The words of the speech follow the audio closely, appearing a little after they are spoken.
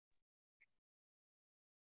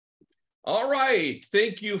All right.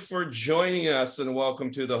 Thank you for joining us and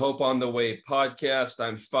welcome to the Hope on the Way podcast.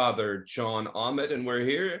 I'm Father John Ahmed, and we're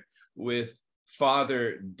here with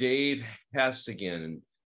Father Dave Hessigan.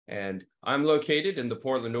 And I'm located in the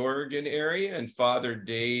Portland, Oregon area, and Father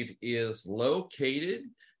Dave is located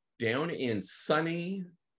down in sunny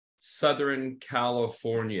Southern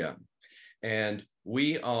California. And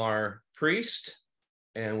we are priests,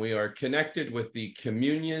 and we are connected with the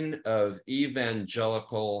Communion of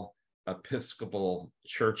Evangelical Episcopal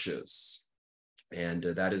churches. And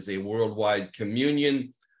that is a worldwide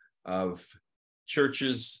communion of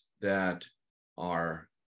churches that are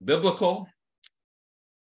biblical,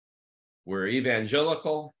 we're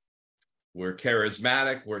evangelical, we're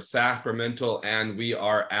charismatic, we're sacramental, and we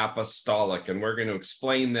are apostolic. And we're going to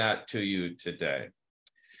explain that to you today.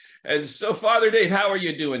 And so, Father Dave, how are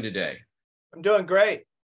you doing today? I'm doing great.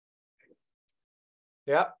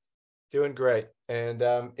 Yep, doing great. And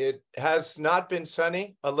it has not been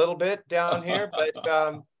sunny a little bit down here,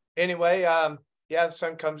 but anyway, yeah, the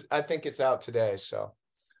sun comes, I think it's out today, so.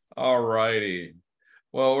 All righty.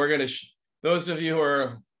 Well, we're going to, those of you who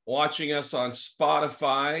are watching us on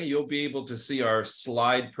Spotify, you'll be able to see our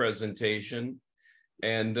slide presentation.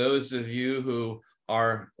 And those of you who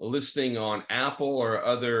are listening on Apple or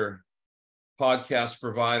other podcast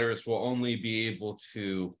providers will only be able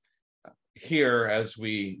to hear as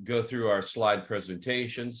we go through our slide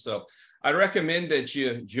presentation. So I recommend that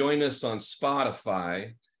you join us on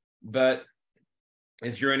Spotify, but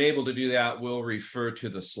if you're unable to do that, we'll refer to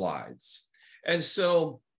the slides. And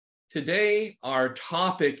so today our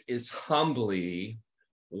topic is humbly,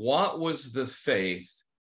 what was the faith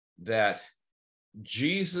that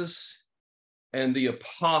Jesus and the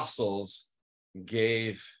apostles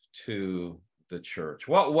gave to the church?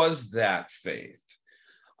 What was that faith?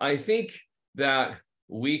 I think that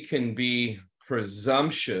we can be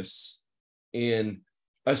presumptuous in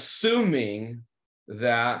assuming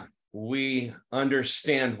that we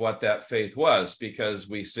understand what that faith was, because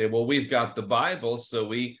we say, well, we've got the Bible, so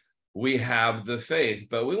we have the faith.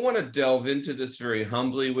 But we want to delve into this very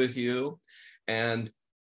humbly with you. And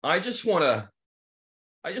I just want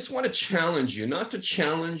to challenge you, not to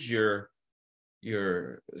challenge your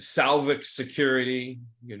salvic security,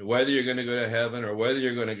 whether you're going to go to heaven or whether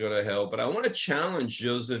you're going to go to hell. But I want to challenge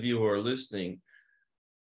those of you who are listening.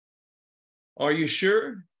 Are you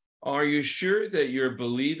sure? Are you sure that you're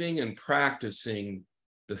believing and practicing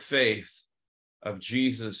the faith of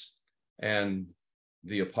Jesus and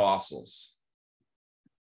the apostles?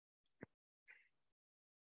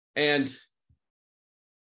 And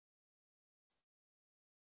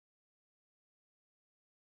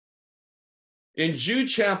in Jude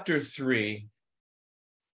chapter 3,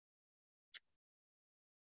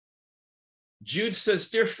 Jude says,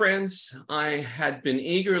 "Dear friends, I had been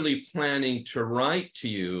eagerly planning to write to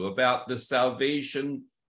you about the salvation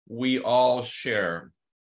we all share,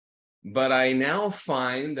 but I now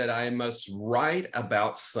find that I must write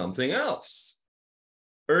about something else,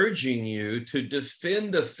 urging you to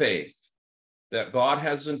defend the faith that God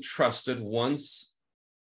has entrusted once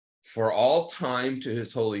for all time to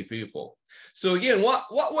his holy people." So again, what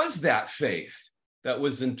was that faith that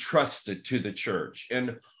was entrusted to the church?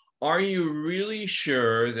 And are you really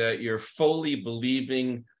sure that you're fully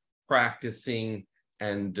believing, practicing,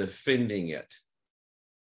 and defending it?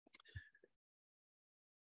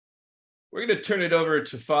 We're going to turn it over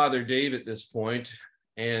to Father Dave at this point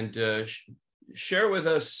and share with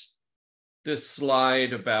us this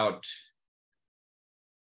slide about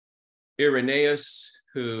Irenaeus,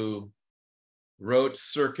 who wrote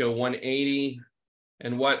circa 180,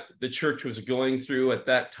 and what the church was going through at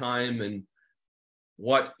that time, and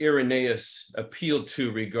what Irenaeus appealed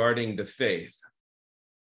to regarding the faith.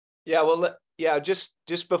 Yeah, well, yeah, just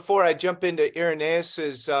before I jump into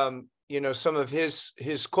Irenaeus's, some of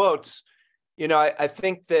his quotes, I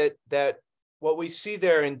think that what we see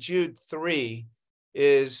there in Jude 3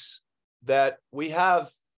 is that we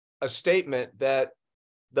have a statement that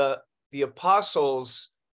the apostles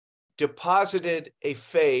deposited a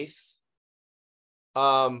faith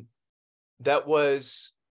that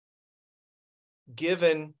was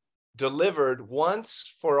delivered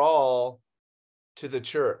once for all to the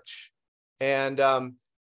church. And, that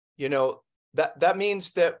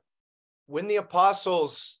means that when the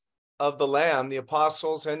apostles of the Lamb, the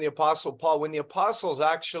apostles and the Apostle Paul, when the apostles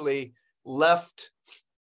actually left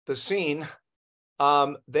the scene,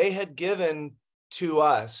 they had given to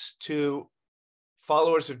us, to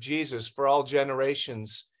followers of Jesus for all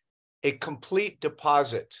generations, a complete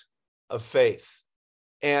deposit of faith.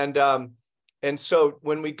 And so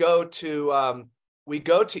when we go to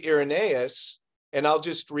Irenaeus, And I'll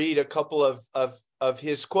just read a couple of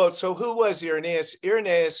his quotes. So who was Irenaeus?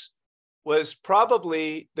 Irenaeus was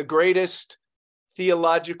probably the greatest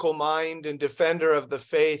theological mind and defender of the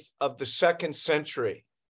faith of the 2nd century.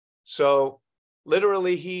 So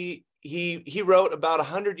literally he wrote about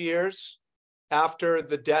 100 years after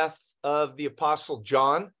the death of the Apostle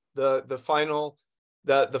John, the final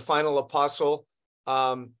apostle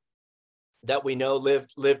that we know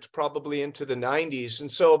lived probably into the 90s.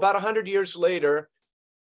 And so about 100 years later,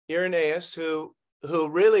 Irenaeus, who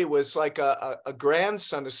really was like a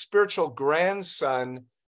grandson, a spiritual grandson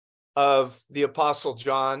of the Apostle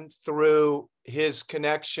John through his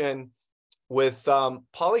connection with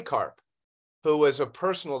Polycarp, who was a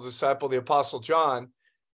personal disciple of the Apostle John.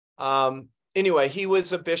 Anyway, he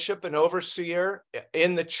was a bishop, an overseer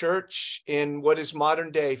in the church in what is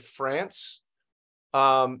modern day France.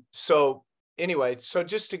 So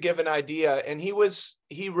just to give an idea, and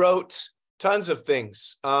he wrote tons of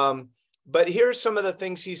things. But here's some of the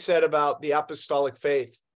things he said about the apostolic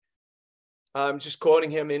faith. I'm just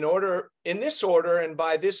quoting him. In this order and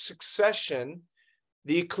by this succession,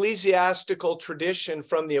 the ecclesiastical tradition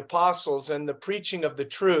from the apostles and the preaching of the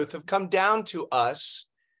truth have come down to us.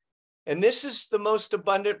 And this is the most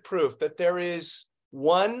abundant proof that there is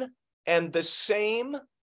one and the same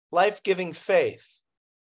life-giving faith,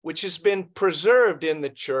 which has been preserved in the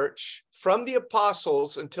church from the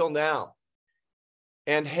apostles until now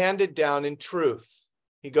and handed down in truth.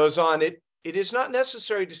 He goes on, it is not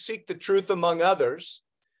necessary to seek the truth among others,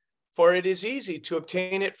 for it is easy to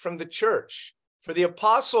obtain it from the church. For the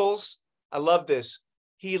apostles, I love this,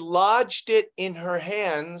 he lodged it in her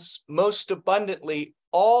hands most abundantly,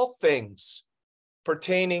 all things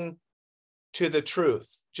pertaining to the truth,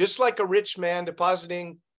 just like a rich man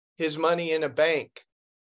depositing his money in a bank.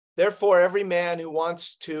 Therefore, every man who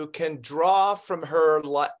wants to can draw from her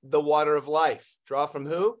the water of life. Draw from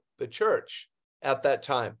who? The church at that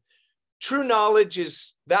time. True knowledge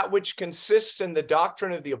is that which consists in the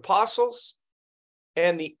doctrine of the apostles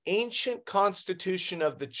and the ancient constitution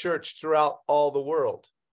of the church throughout all the world.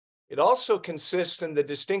 It also consists in the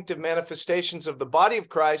distinctive manifestations of the body of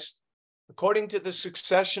Christ according to the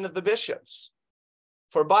succession of the bishops.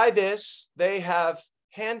 For by this they have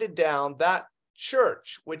handed down that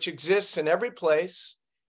church which exists in every place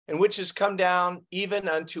and which has come down even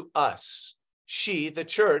unto us. She, the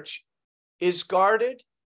church, is guarded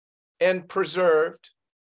and preserved.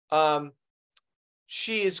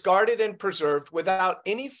 She is guarded and preserved without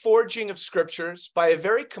any forging of scriptures by a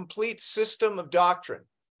very complete system of doctrine.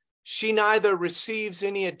 She neither receives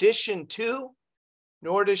any addition to,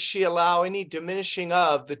 nor does she allow any diminishing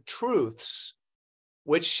of the truths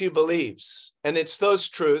which she believes. And it's those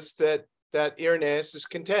truths that Irenaeus is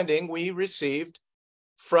contending we received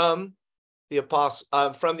from the apostles.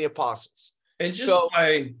 And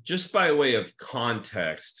just by way of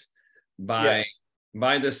context, by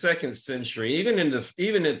the 2nd century,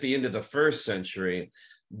 even at the end of the 1st century,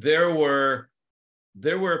 there were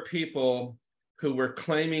people who were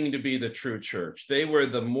claiming to be the true church. They were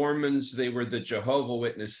the Mormons, they were the Jehovah's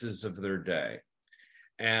Witnesses of their day.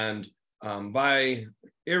 And by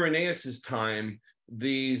Irenaeus's time,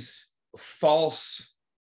 these false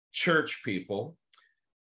church people,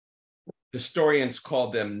 historians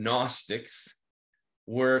called them Gnostics,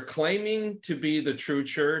 were claiming to be the true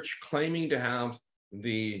church, claiming to have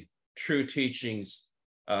the true teachings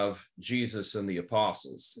of Jesus and the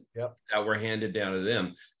apostles that were handed down to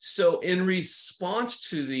them. So in response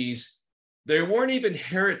to these, they weren't even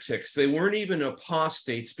heretics, they weren't even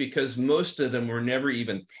apostates, because most of them were never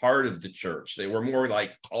even part of the church. They were more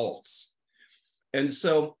like cults. And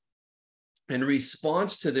so in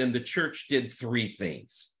response to them, the church did 3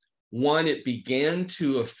 things. One, it began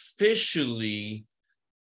to officially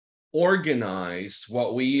organize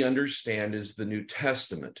what we understand as the New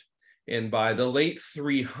Testament. And by the late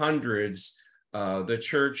 300s, the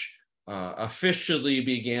church officially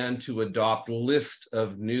began to adopt lists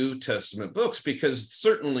of New Testament books, because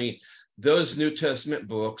certainly those New Testament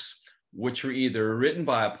books, which were either written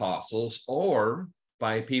by apostles or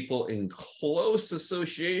by people in close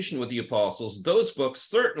association with the apostles, those books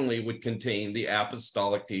certainly would contain the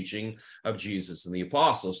apostolic teaching of Jesus and the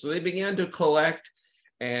apostles. So they began to collect,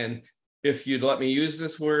 and if you'd let me use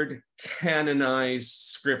this word, canonize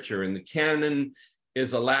scripture. And the canon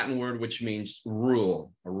is a Latin word which means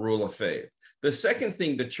rule, a rule of faith. The second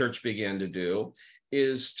thing the church began to do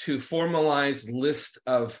is to formalize list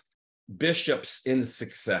of bishops in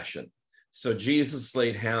succession. So Jesus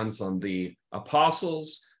laid hands on the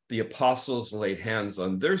apostles laid hands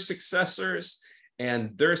on their successors,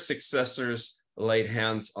 and their successors laid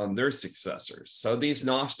hands on their successors. So these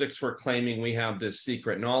Gnostics were claiming we have this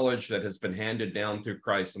secret knowledge that has been handed down through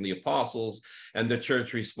Christ and the apostles, and the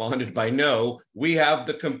church responded by, no, we have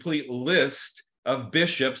the complete list of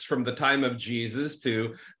bishops from the time of Jesus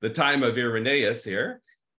to the time of Irenaeus here,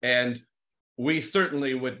 and we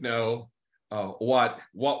certainly would know what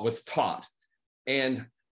was taught. And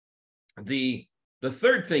the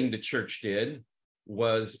third thing the church did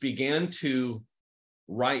was began to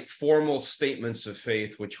write formal statements of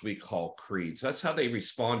faith, which we call creeds. That's how they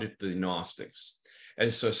responded to the Gnostics.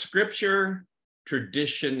 And so scripture,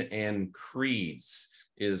 tradition, and creeds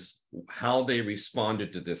is how they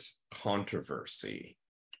responded to this controversy.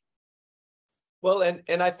 Well,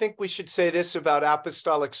 and I think we should say this about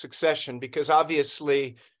apostolic succession, because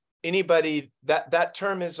obviously anybody, that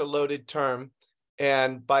term is a loaded term,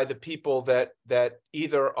 and by the people that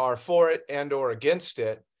either are for it and or against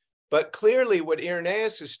it. But clearly what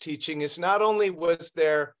Irenaeus is teaching is not only was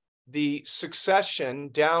there the succession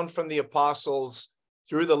down from the apostles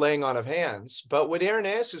through the laying on of hands, but what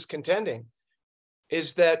Irenaeus is contending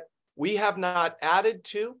is that we have not added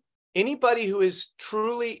to. Anybody who is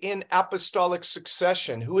truly in apostolic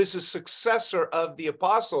succession, who is a successor of the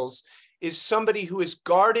apostles, is somebody who is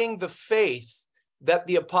guarding the faith that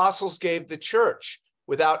the apostles gave the church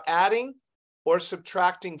without adding or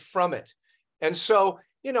subtracting from it. And so,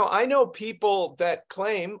 I know people that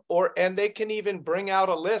claim, and they can even bring out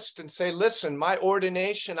a list and say, listen, my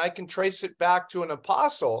ordination, I can trace it back to an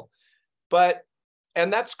apostle,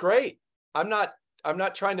 and that's great. I'm not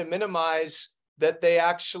trying to minimize that they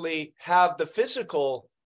actually have the physical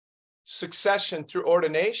succession through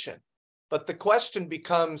ordination. But the question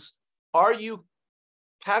becomes, are you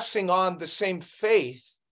passing on the same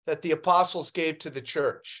faith that the apostles gave to the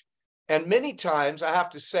church? And many times, I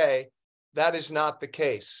have to say, that is not the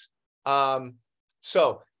case.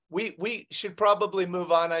 So we should probably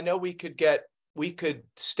move on. I know we could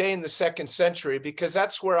stay in the second century, because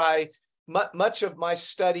that's where much of my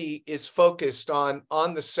study is focused on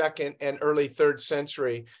the second and early third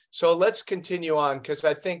century. So let's continue on, because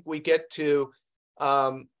I think we get to,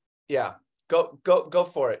 go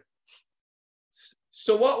for it.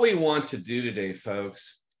 So what we want to do today,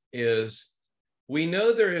 folks, is we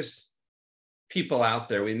know there is people out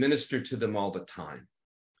there, we minister to them all the time.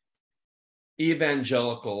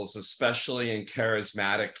 Evangelicals, especially in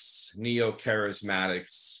charismatics,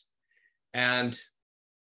 neo-charismatics, and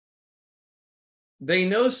they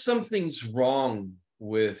know something's wrong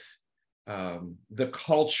with the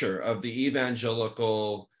culture of the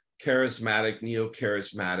evangelical, charismatic,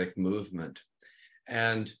 neo-charismatic movement.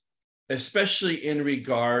 And especially in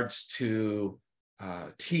regards to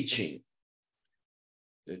teaching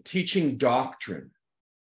doctrine,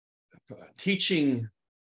 teaching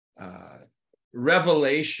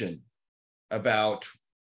revelation about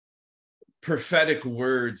prophetic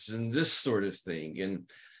words and this sort of thing. And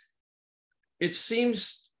it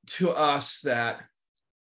seems to us that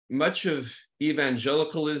much of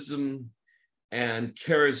evangelicalism and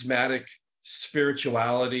charismatic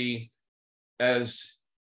spirituality has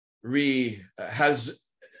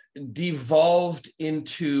devolved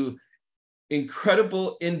into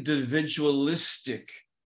incredible individualistic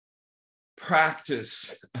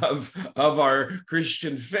practice of our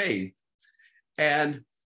Christian faith. And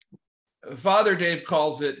Father Dave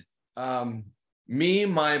calls it me,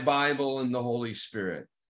 my Bible, and the Holy Spirit.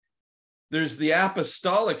 There's the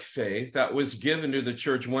apostolic faith that was given to the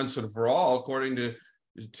church once and for all, according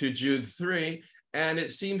to Jude 3. And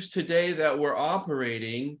it seems today that we're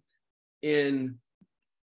operating in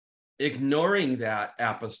ignoring that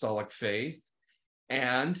apostolic faith,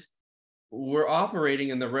 and we're operating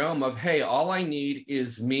in the realm of, hey, all I need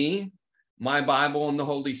is me, my Bible, and the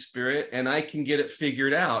Holy Spirit, and I can get it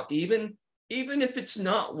figured out, even if it's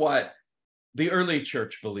not what the early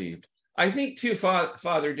church believed. I think too,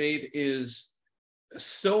 Father Dave, is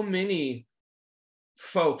so many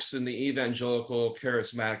folks in the evangelical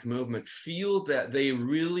charismatic movement feel that they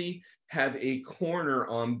really have a corner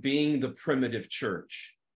on being the primitive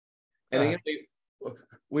church. And again,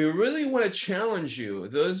 we really want to challenge you.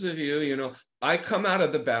 Those of you, I come out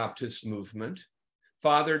of the Baptist movement.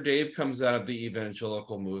 Father Dave comes out of the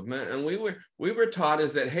evangelical movement. And we were taught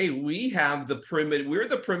is that, hey, we're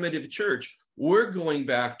the primitive church. We're going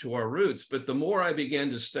back to our roots. But the more I began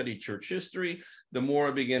to study church history, the more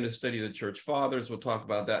I began to study the church fathers. We'll talk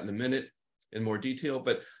about that in a minute in more detail.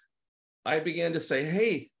 But I began to say,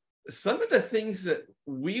 hey, some of the things that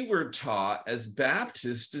we were taught as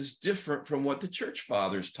Baptists is different from what the church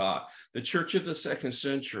fathers taught, the church of the second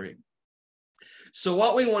century. So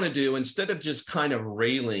what we want to do, instead of just kind of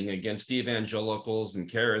railing against evangelicals and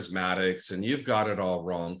charismatics, and you've got it all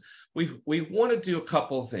wrong, we want to do a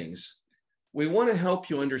couple of things. We want to help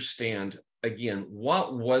you understand, again,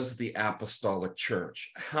 what was the apostolic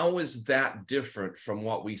church? How is that different from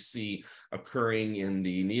what we see occurring in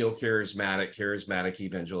the neo-charismatic, charismatic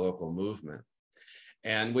evangelical movement?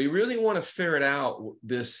 And we really want to ferret out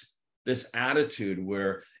this attitude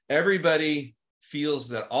where everybody feels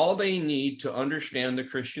that all they need to understand the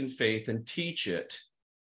Christian faith and teach it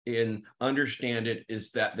and understand it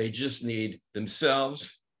is that they just need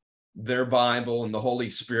themselves, their Bible, and the Holy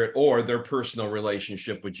Spirit, or their personal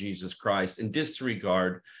relationship with Jesus Christ, in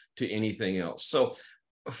disregard to anything else. So,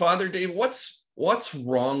 Father Dave, what's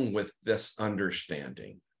wrong with this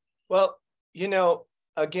understanding? Well,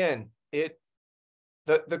 again,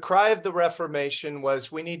 the cry of the Reformation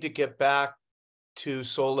was, we need to get back to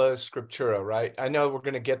sola scriptura, right? I know we're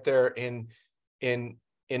going to get there in a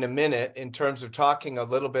minute in terms of talking a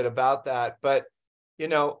little bit about that, but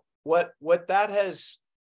what that has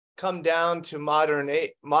come down to modern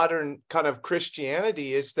kind of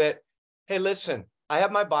Christianity is that, hey, listen, I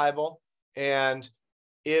have my Bible, and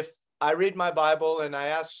if I read my Bible and I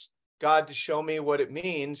ask God to show me what it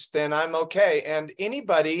means, then I'm okay. And any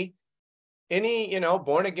born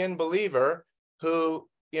again believer who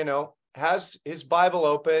has his Bible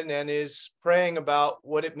open and is praying about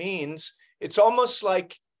what it means, it's almost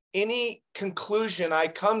like any conclusion I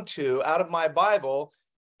come to out of my Bible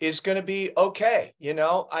is going to be okay.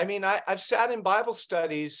 I mean, I've sat in Bible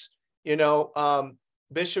studies,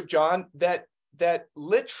 Bishop John, that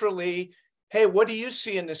literally, hey, what do you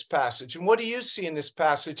see in this passage? And what do you see in this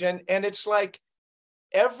passage? And it's like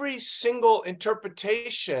every single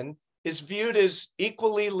interpretation is viewed as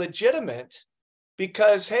equally legitimate,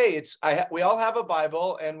 because, hey, we all have a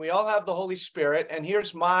Bible and we all have the Holy Spirit, and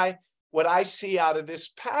here's what I see out of this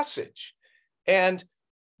passage. And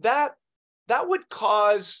that would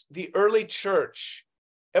cause the early church,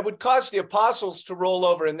 it would cause the apostles to roll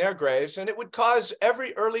over in their graves, and it would cause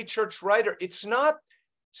every early church writer. It's not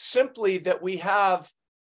simply that we have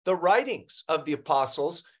the writings of the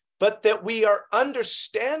apostles, but that we are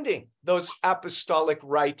understanding those apostolic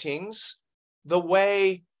writings the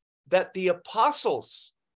way that the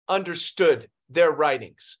apostles understood their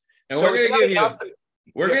writings. And so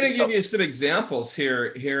we're going to give you some examples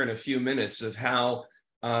here in a few minutes of how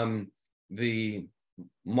the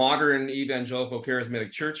modern evangelical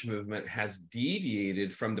charismatic church movement has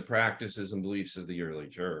deviated from the practices and beliefs of the early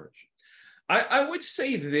church. I would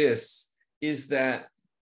say this is that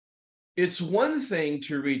it's one thing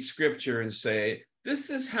to read scripture and say, this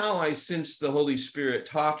is how I sense the Holy Spirit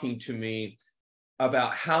talking to me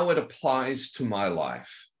about how it applies to my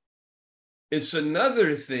life. It's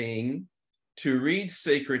another thing to read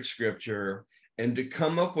sacred scripture and to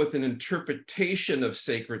come up with an interpretation of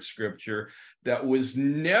sacred scripture that was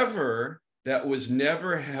never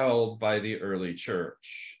held by the early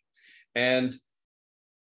church. And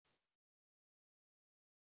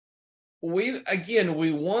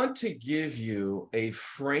we want to give you a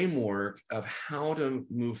framework of how to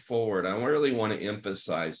move forward. I really want to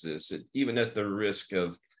emphasize this, even at the risk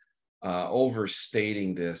of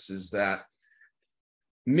overstating this, is that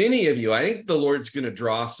many of you, I think the Lord's going to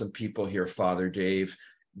draw some people here, Father Dave,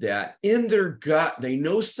 that in their gut, they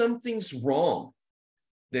know something's wrong.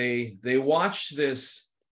 They watch this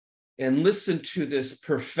and listen to this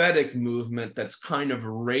prophetic movement that's kind of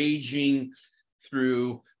raging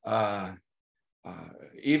through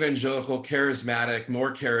evangelical, charismatic,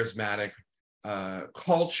 more charismatic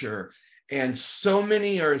culture. And so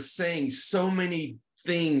many are saying so many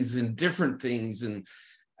things and different things. And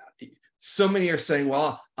so many are saying,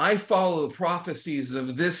 well, I follow the prophecies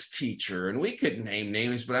of this teacher. And we could name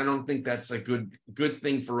names, but I don't think that's a good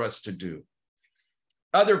thing for us to do.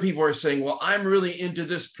 Other people are saying, well, I'm really into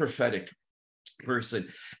this prophetic person.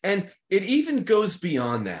 And it even goes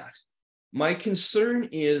beyond that. My concern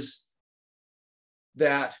is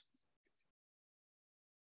that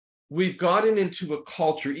we've gotten into a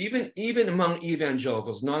culture, even among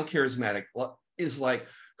evangelicals, non-charismatic, is like,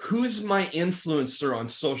 who's my influencer on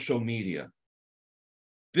social media?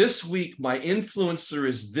 This week, my influencer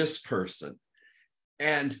is this person.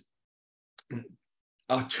 And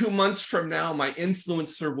 2 months from now, my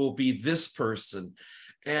influencer will be this person.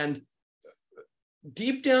 And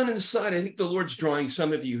deep down inside, I think the Lord's drawing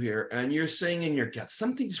some of you here, and you're saying in your gut,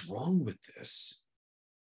 something's wrong with this,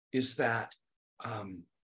 is that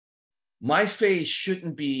my faith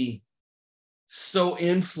shouldn't be so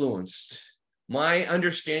influenced. My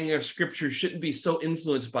understanding of scripture shouldn't be so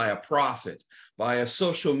influenced by a prophet, by a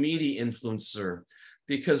social media influencer,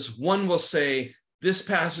 because one will say, this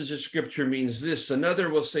passage of scripture means this. Another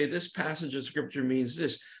will say this passage of scripture means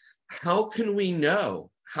this. How can we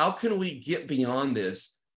know? How can we get beyond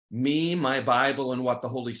this? Me, my Bible, and what the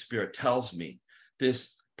Holy Spirit tells me.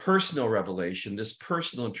 This personal revelation, this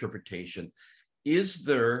personal interpretation. Is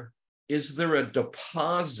there a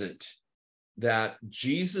deposit that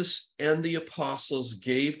Jesus and the apostles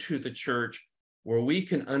gave to the church where we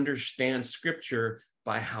can understand scripture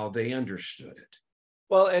by how they understood it?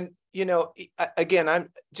 Well, and, again, I'm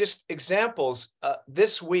just examples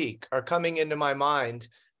this week are coming into my mind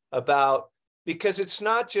about, because it's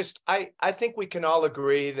not just, I think we can all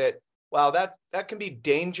agree that, wow, that can be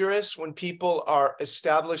dangerous when people are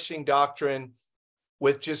establishing doctrine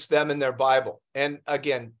with just them and their Bible. And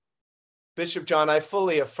again, Bishop John, I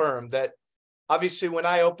fully affirm that obviously when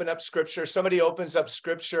I open up scripture, somebody opens up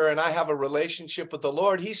scripture and I have a relationship with the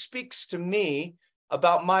Lord, he speaks to me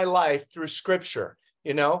about my life through scripture,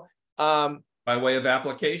 by way of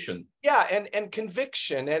application. Yeah, and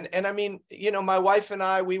conviction. And I mean, my wife and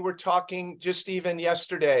I, we were talking just even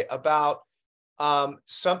yesterday about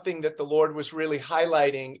something that the Lord was really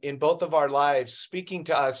highlighting in both of our lives, speaking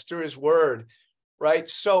to us through his word, right?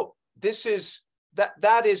 So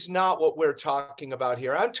that is not what we're talking about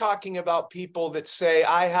here. I'm talking about people that say,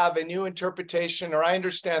 I have a new interpretation, or I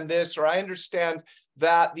understand this, or I understand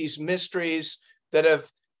that, these mysteries that have,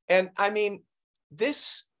 and I mean,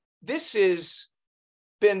 this has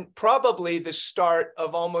been probably the start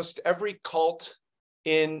of almost every cult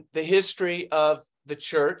in the history of the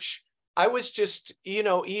church. I was just,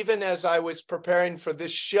 even as I was preparing for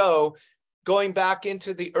this show, going back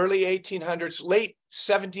into the early 1800s, late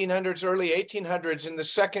 1700s, early 1800s, in the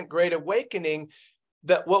Second Great Awakening,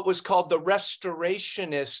 that what was called the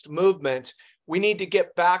Restorationist movement. We need to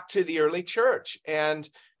get back to the early church. And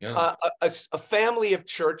a family of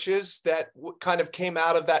churches that kind of came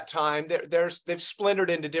out of that time, they've splintered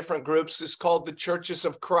into different groups. It's called the Churches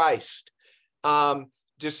of Christ,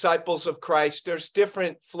 Disciples of Christ. There's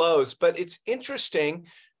different flows, but it's interesting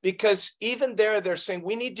because even there, they're saying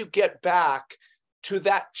we need to get back to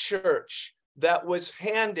that church that was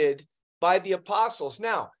handed by the apostles.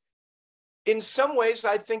 Now, in some ways,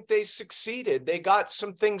 I think they succeeded. They got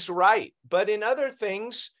some things right, but in other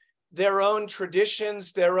things, their own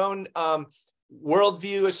traditions, their own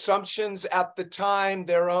worldview assumptions at the time,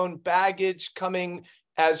 their own baggage coming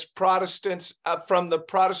as Protestants from the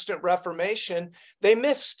Protestant Reformation, they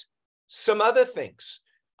missed some other things.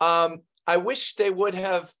 I wish they would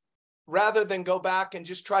have, rather than go back and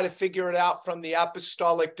just try to figure it out from the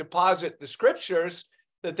apostolic deposit, the scriptures,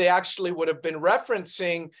 that they actually would have been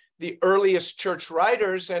referencing the earliest church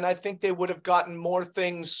writers, and I think they would have gotten more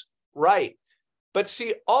things right. But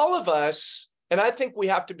see, all of us, and I think we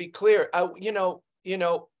have to be clear,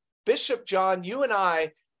 Bishop John, you and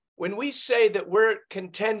I, when we say that we're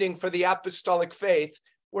contending for the apostolic faith,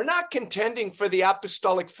 we're not contending for the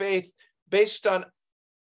apostolic faith based on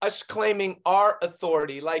us claiming our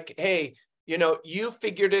authority, like, hey, you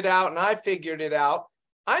figured it out and I figured it out.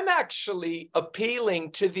 I'm actually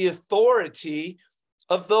appealing to the authority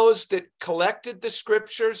of those that collected the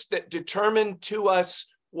scriptures, that determined to us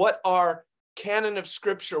what our canon of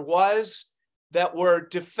scripture was, that were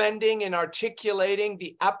defending and articulating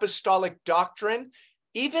the apostolic doctrine.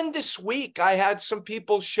 Even this week, I had some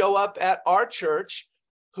people show up at our church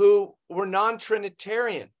who were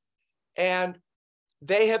non-Trinitarian, and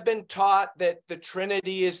they have been taught that the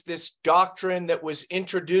Trinity is this doctrine that was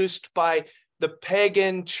introduced by the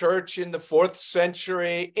pagan church in the 4th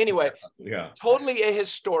century. Anyway, totally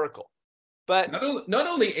ahistorical. But not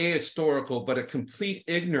only ahistorical, but a complete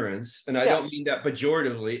ignorance, and I don't mean that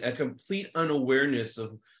pejoratively, a complete unawareness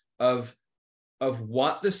of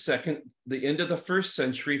what the end of the 1st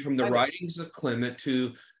century, from the writings of Clement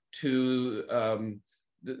to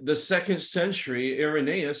the 2nd century,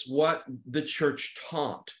 Irenaeus, what the church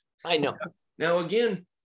taught. I know. Now, again,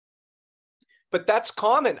 but that's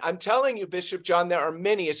common. I'm telling you, Bishop John, there are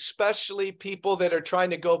many, especially people that are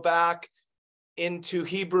trying to go back into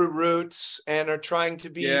Hebrew roots and are trying to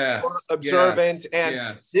be observant.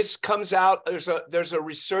 And this comes out, there's a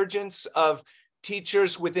resurgence of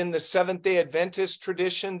teachers within the Seventh-day Adventist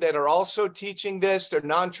tradition that are also teaching this. They're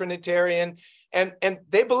non-Trinitarian, and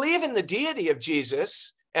they believe in the deity of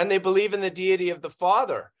Jesus, and they believe in the deity of the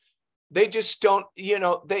Father. They just don't,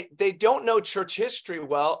 they don't know church history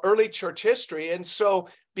well, early church history. And so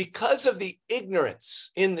because of the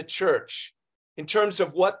ignorance in the church, in terms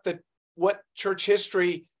of what church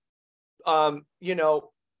history, how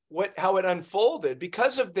it unfolded,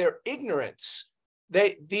 because of their ignorance,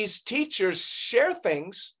 these teachers share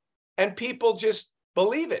things and people just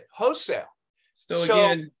believe it wholesale. So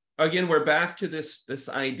again, again, we're back to this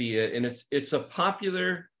idea, and it's a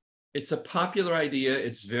popular idea.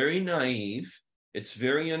 It's very naive. It's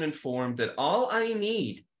very uninformed that all I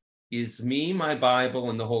need is me, my Bible,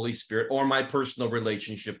 and the Holy Spirit, or my personal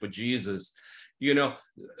relationship with Jesus. You know,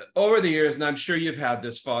 over the years, and I'm sure you've had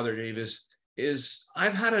this, Father Davis, is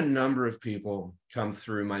I've had a number of people come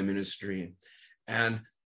through my ministry, and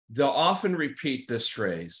they'll often repeat this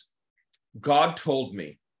phrase, God told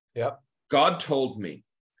me. Yep. God told me.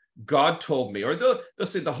 God told me. Or they'll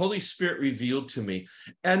say, the Holy Spirit revealed to me.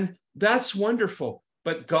 And that's wonderful.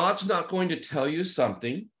 But God's not going to tell you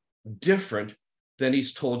something different than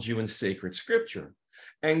he's told you in sacred scripture.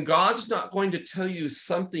 And God's not going to tell you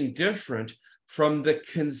something different from the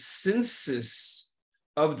consensus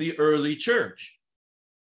of the early church.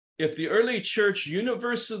 If the early church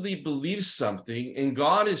universally believes something and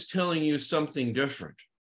God is telling you something different,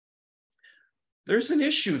 there's an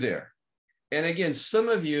issue there. And again, some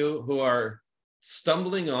of you who are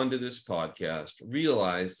stumbling onto this podcast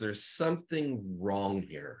realize there's something wrong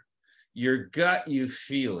here. Your gut, you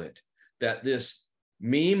feel it, that this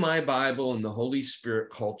me, my Bible, and the Holy Spirit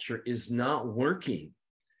culture is not working.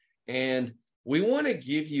 And we want to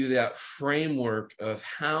give you that framework of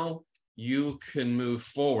how you can move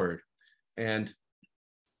forward. And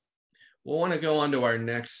we'll want to go on to our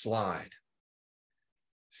next slide.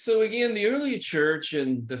 So again, the early church,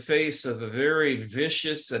 in the face of a very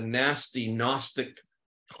vicious and nasty Gnostic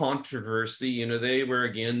controversy, they were,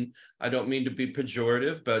 again, I don't mean to be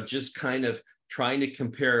pejorative, but just kind of trying to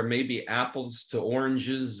compare maybe apples to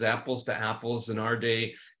oranges, apples to apples in our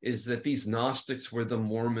day, is that these Gnostics were the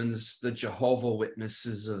Mormons, the Jehovah's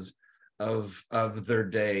Witnesses of their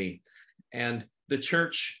day. And the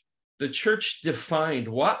church defined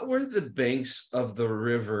what were the banks of the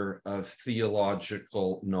river of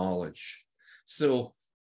theological knowledge. So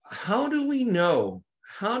how do we know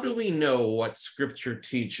what scripture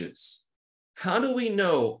teaches? How do we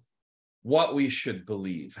know what we should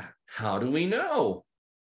believe? How do we know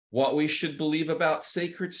what we should believe about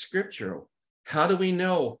sacred scripture? How do we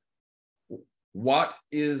know what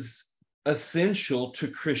is essential to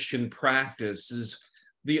Christian practice? Is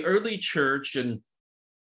the early church, and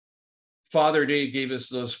Father Dave gave us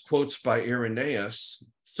those quotes by Irenaeus.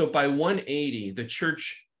 So by 180, the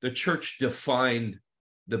church defined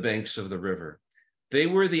the banks of the river. They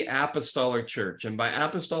were the apostolic church. And by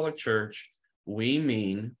apostolic church, we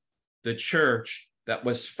mean the church that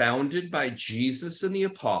was founded by Jesus and the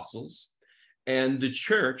apostles, and the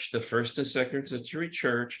church, the first and second century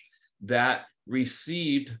church, that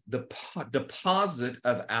received the deposit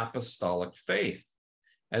of apostolic faith.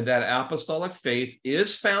 And that apostolic faith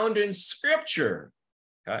is found in scripture,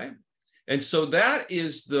 okay? And so that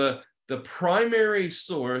is the primary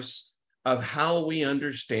source of how we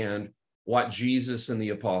understand what Jesus and the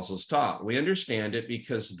apostles taught. We understand it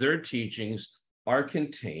because their teachings are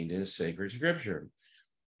contained in sacred scripture.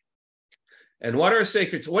 And what is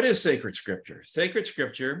sacred scripture? Sacred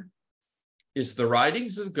scripture is the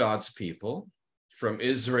writings of God's people from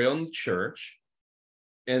Israel and the church.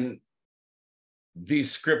 And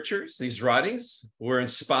these scriptures, these writings, were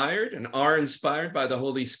inspired and are inspired by the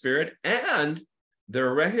Holy Spirit, and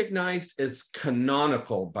they're recognized as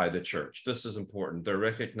canonical by the church. This is important. They're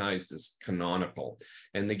recognized as canonical.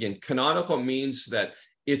 And again, canonical means that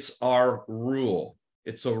it's our rule.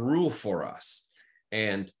 It's a rule for us.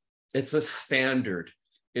 And it's a standard.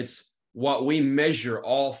 It's what we measure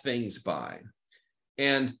all things by.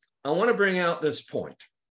 And I want to bring out this point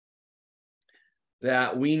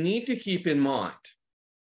that we need to keep in mind.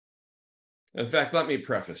 In fact, let me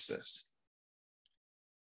preface this.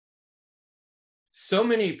 So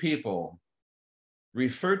many people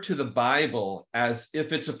refer to the Bible as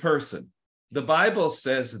if it's a person. The Bible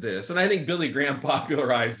says this, and I think Billy Graham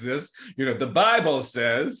popularized this. The Bible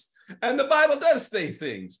says, and the Bible does say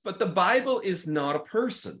things, but the Bible is not a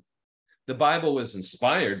person. The Bible was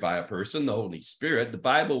inspired by a person, the Holy Spirit. The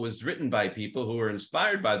Bible was written by people who were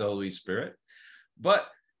inspired by the Holy Spirit. But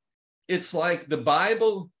it's like the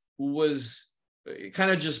Bible was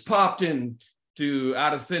kind of just popped into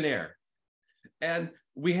out of thin air. And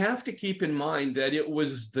we have to keep in mind that it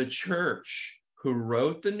was the church who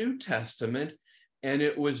wrote the New Testament, and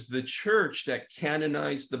it was the church that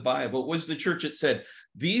canonized the Bible. It was the church that said,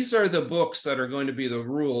 these are the books that are going to be the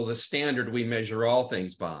rule, the standard we measure all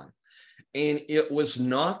things by. And it was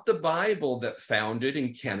not the Bible that founded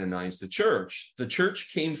and canonized the church. The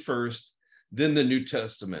church came first, then the New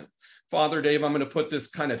Testament. Father Dave, I'm going to put this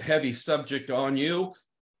kind of heavy subject on you.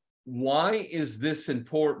 Why is this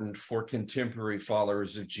important for contemporary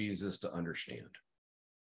followers of Jesus to understand?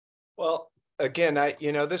 Well, again,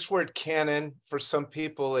 this word canon for some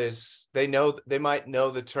people is, they might know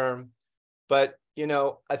the term, but,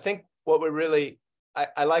 I think what we really,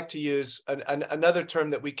 I like to use another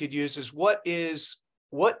term that we could use is what is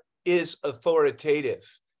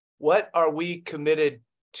authoritative? What are we committed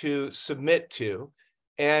to submit to?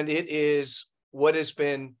 And it is what is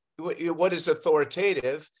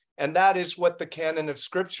authoritative. And that is what the canon of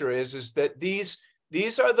scripture is that these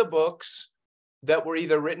are the books that were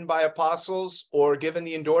either written by apostles or given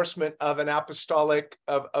the endorsement of an apostolic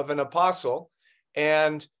of an apostle.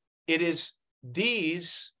 And it is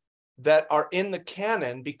these that are in the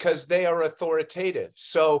canon because they are authoritative.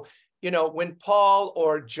 So, when Paul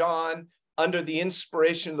or John, under the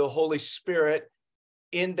inspiration of the Holy Spirit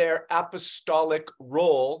in their apostolic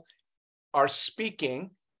role, are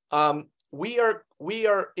speaking, we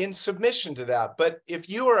are in submission to that. But if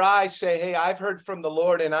you or I say, hey, I've heard from the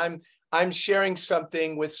Lord and I'm sharing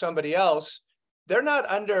something with somebody else, they're not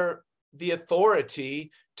under the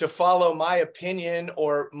authority to follow my opinion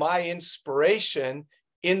or my inspiration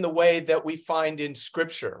in the way that we find in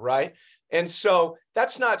scripture, right? And so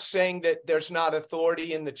that's not saying that there's not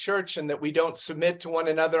authority in the church and that we don't submit to one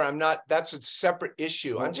another. That's a separate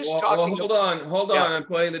issue. I'm just talking. Hold on. I'm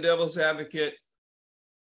playing the devil's advocate.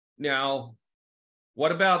 Now,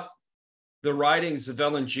 what about the writings of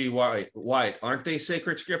Ellen G. White? Aren't they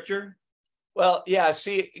sacred scripture? Well, yeah,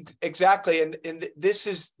 see, exactly. And this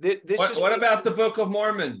is. What about the Book of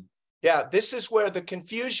Mormon? Yeah, this is where the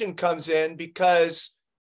confusion comes in, because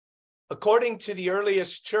according to the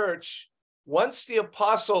earliest church, once the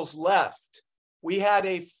apostles left, we had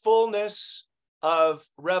a fullness of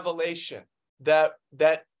revelation that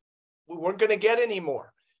we weren't going to get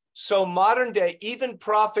anymore. So modern day, even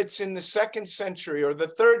prophets in the 2nd century or the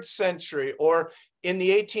 3rd century or in the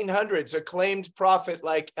 1800s, acclaimed prophet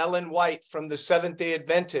like Ellen White from the Seventh-day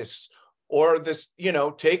Adventists, or this,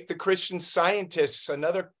 take the Christian Scientists,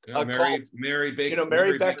 another Mary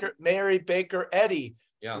Baker Eddy.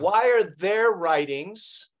 Yeah. Why are their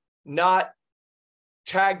writings not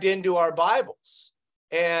tagged into our Bibles?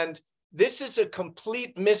 And this is a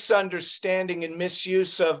complete misunderstanding and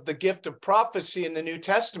misuse of the gift of prophecy in the New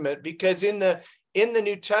Testament, because in the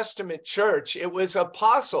New Testament church, it was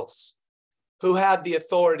apostles who had the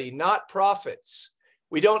authority, not prophets.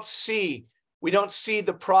 We don't see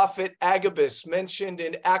the prophet Agabus mentioned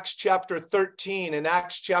in Acts chapter 13 and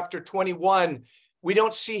Acts chapter 21. We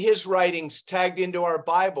don't see his writings tagged into our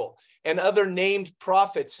Bible, and other named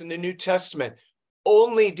prophets in the New Testament.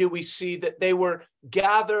 Only do we see that they were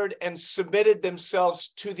gathered and submitted themselves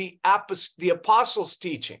to the apostles'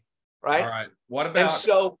 teaching, right? All right. What about? And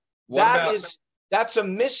so that's a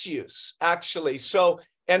misuse, actually. So,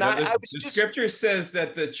 and the scripture says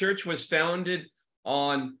that the church was founded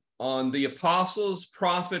on the apostles,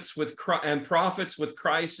 prophets with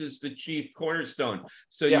Christ as the chief cornerstone.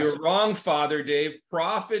 So yes. You're wrong, Father Dave.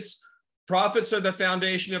 Prophets are the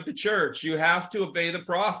foundation of the church. You have to obey the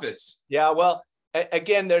prophets. Yeah, well,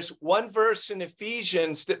 again, there's one verse in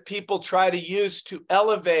Ephesians that people try to use to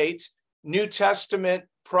elevate New Testament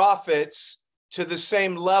prophets to the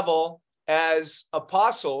same level as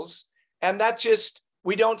apostles. And that just,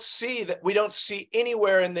 we don't see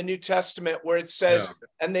anywhere in the New Testament where it says,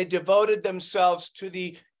 and they devoted themselves to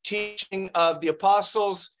the teaching of the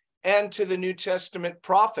apostles and to the New Testament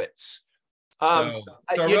prophets. That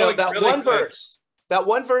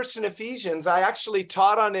one verse in Ephesians, I actually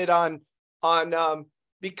taught on it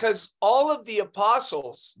because all of the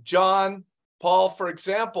apostles, John, Paul, for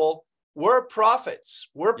example, were prophets,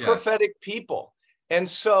 were prophetic people. And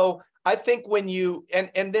so I think when you,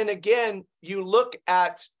 and then again, you look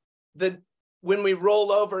at when we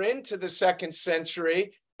roll over into the 2nd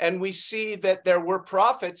century and we see that there were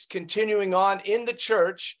prophets continuing on in the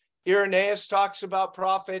church. Irenaeus talks about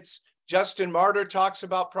prophets. Justin Martyr talks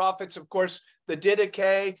about prophets. Of course, the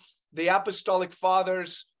Didache, the Apostolic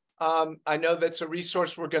Fathers, I know that's a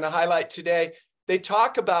resource we're going to highlight today. They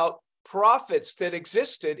talk about prophets that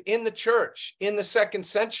existed in the church in the 2nd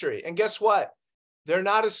century. And guess what? They're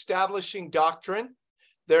not establishing doctrine.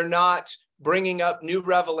 They're not bringing up new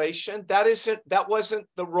revelation. That wasn't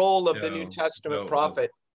the role of the New Testament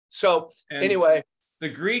prophet. So anyway, the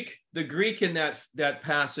Greek in that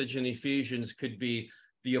passage in Ephesians could be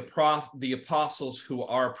the apostles who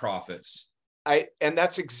are prophets. And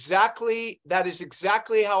that is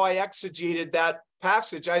exactly how I exegeted that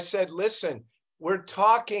passage. I said, listen, we're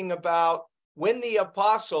talking about when the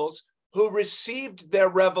apostles who received their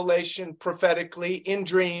revelation prophetically in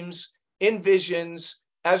dreams, in visions,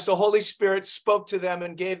 as the Holy Spirit spoke to them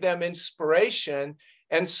and gave them inspiration.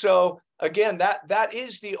 And so again, that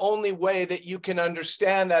is the only way that you can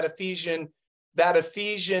understand that Ephesian that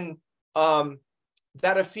Ephesians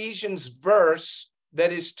verse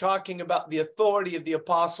that is talking about the authority of the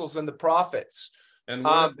apostles and the prophets. And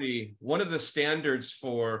one of the standards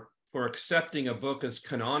for accepting a book as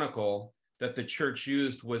canonical that the church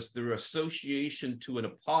used was their association to an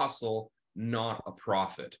apostle, not a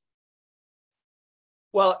prophet.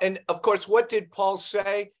 Well, and of course, what did Paul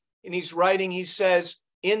say? And he's writing, he says,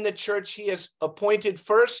 in the church, he has appointed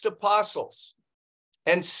first apostles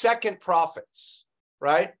and second prophets,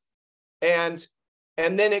 right? And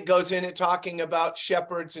then it goes in and talking about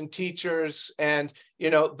shepherds and teachers and,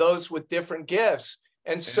 those with different gifts.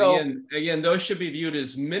 And so again, those should be viewed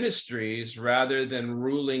as ministries rather than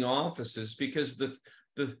ruling offices, because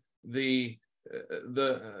the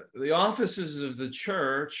offices of the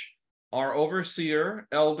church are overseer,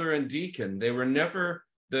 elder, and deacon. They were never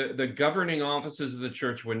the governing offices of the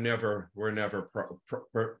church were never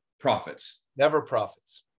prophets. Never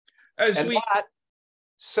prophets.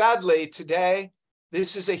 Sadly, today,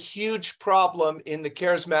 this is a huge problem in the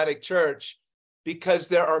charismatic church, because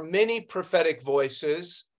there are many prophetic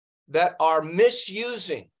voices that are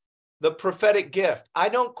misusing the prophetic gift. I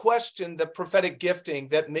don't question the prophetic gifting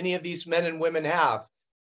that many of these men and women have,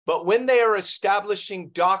 but when they are establishing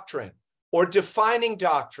doctrine or defining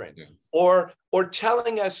doctrine, yes, or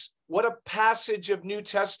telling us what a passage of New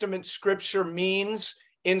Testament scripture means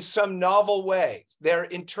in some novel way, they're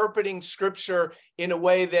interpreting scripture in a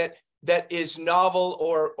way that is novel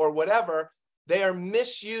or whatever, they are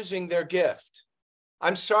misusing their gift.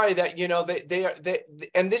 I'm sorry that, they are,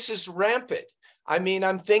 and this is rampant. I mean,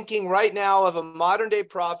 I'm thinking right now of a modern day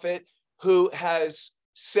prophet who has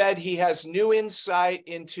said he has new insight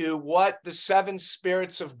into what the seven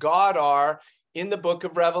spirits of God are in the book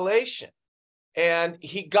of Revelation. And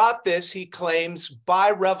he got this, he claims, by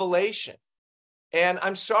revelation. And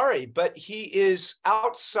I'm sorry, but he is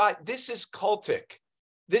outside. This is cultic.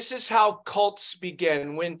 This is how cults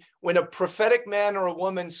begin. When a prophetic man or a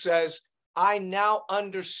woman says, I now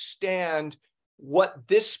understand what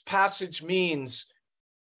this passage means.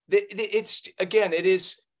 It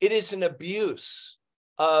is an abuse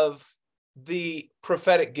of the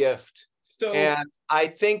prophetic gift. And I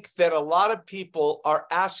think that a lot of people are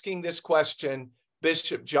asking this question,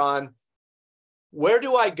 Bishop John, where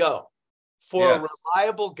do I go for a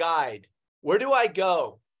reliable guide? Where do I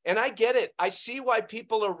go? And I get it. I see why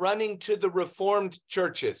people are running to the Reformed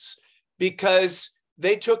churches, because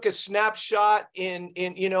they took a snapshot in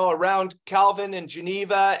around Calvin and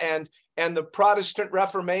Geneva and the Protestant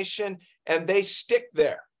Reformation, and they stick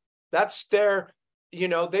there. That's their, they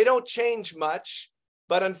don't change much,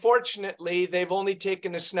 but unfortunately, they've only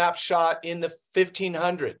taken a snapshot in the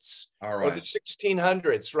 1500s or the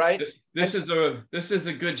 1600s, right? This is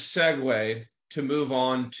a good segue to move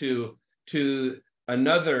on to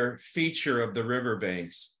another feature of the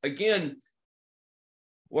riverbanks. Again,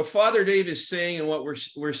 what Father Dave is saying and what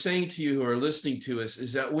we're saying to you who are listening to us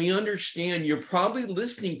is that we understand you're probably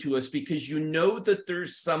listening to us because you know that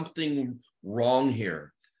there's something wrong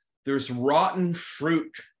here. There's rotten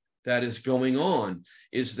fruit that is going on.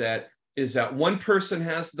 Is that one person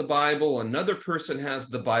has the Bible, another person has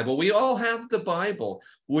the Bible. We all have the Bible,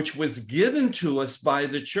 which was given to us by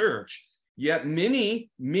the church. Yet many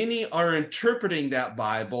are interpreting that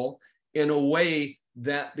Bible in a way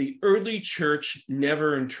that the early church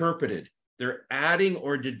never interpreted. They're adding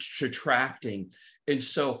or subtracting. And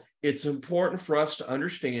so it's important for us to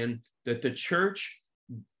understand that the church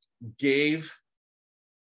gave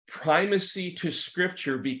primacy to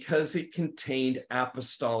scripture because it contained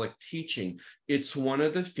apostolic teaching. It's one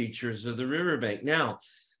of the features of the riverbank. Now,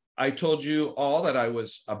 I told you all that I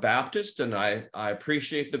was a Baptist, and I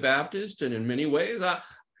appreciate the Baptist. And in many ways,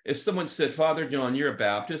 if someone said, Father John, you're a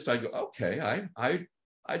Baptist, I go, okay,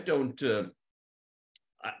 I don't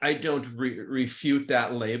refute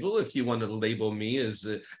that label. If you want to label me as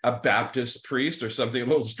a Baptist priest or something a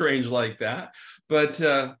little strange like that. But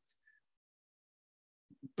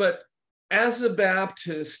as a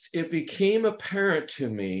Baptist, it became apparent to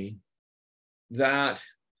me that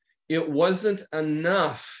it wasn't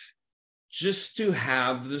enough just to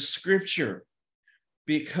have the scripture,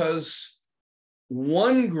 because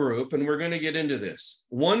one group, and we're going to get into this,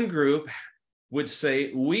 one group would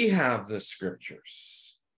say, we have the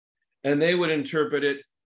scriptures, and they would interpret it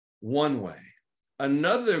one way.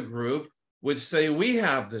 Another group would say, we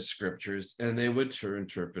have the scriptures, and they would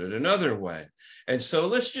interpret it another way. And so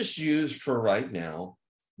let's just use for right now,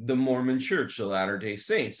 the Mormon Church, the Latter-day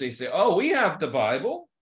Saints. They say, oh, we have the Bible,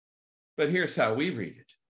 but here's how we read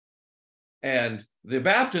it. And the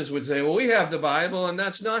Baptists would say, well, we have the Bible, and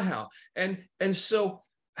that's not how. And so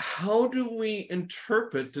how do we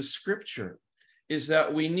interpret the scripture? is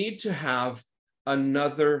that we need to have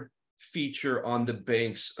another feature on the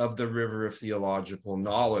banks of the river of theological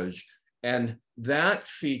knowledge. And that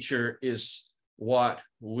feature is what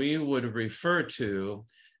we would refer to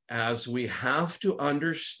as we have to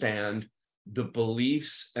understand the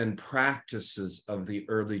beliefs and practices of the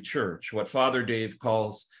early church, what Father Dave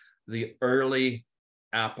calls the early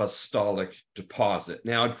apostolic deposit.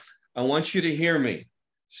 Now, I want you to hear me.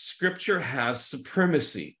 Scripture has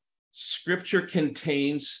supremacy. Scripture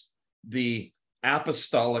contains the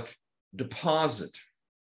apostolic deposit.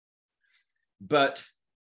 But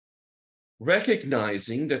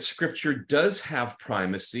recognizing that Scripture does have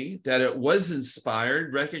primacy, that it was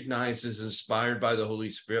inspired, recognized as inspired by the Holy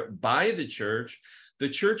Spirit, by the church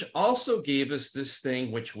also gave us this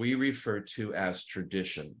thing which we refer to as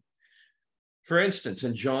tradition. For instance,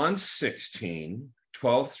 in John 16,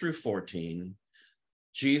 12 through 14,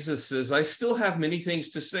 Jesus says, I still have many things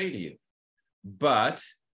to say to you, but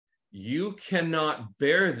you cannot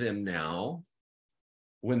bear them now.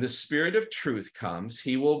 When the Spirit of truth comes,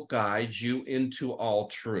 he will guide you into all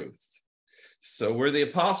truth. So were the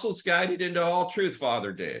apostles guided into all truth,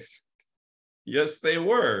 Father Dave? Yes, they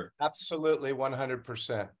were. Absolutely,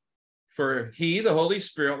 100%. For he, the Holy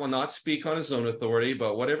Spirit, will not speak on his own authority,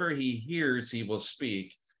 but whatever he hears, he will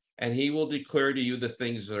speak, and he will declare to you the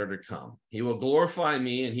things that are to come. He will glorify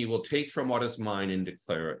me, and he will take from what is mine and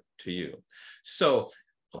declare it to you. So,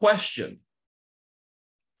 question.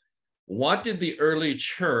 What did the early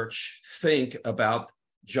church think about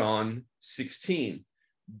John 16?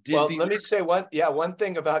 Let me say one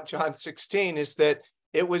thing about John 16 is that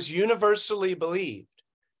it was universally believed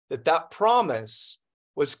that that promise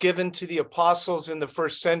was given to the apostles in the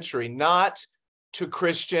first century, not to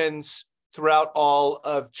Christians throughout all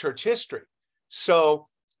of church history. So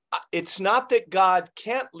it's not that God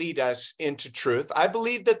can't lead us into truth. I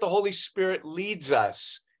believe that the Holy Spirit leads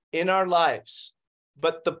us in our lives.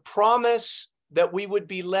 But the promise that we would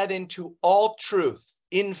be led into all truth,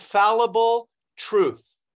 infallible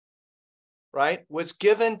truth, right, was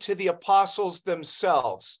given to the apostles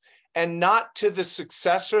themselves and not to the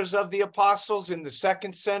successors of the apostles in the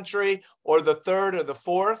second century or the third or the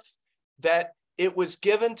fourth, that it was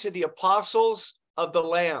given to the apostles of the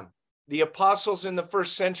Lamb, the apostles in the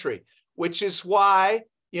first century, which is why,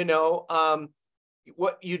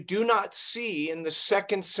 what you do not see in the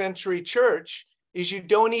second century church is you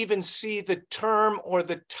don't even see the term or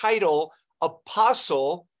the title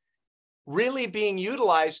apostle really being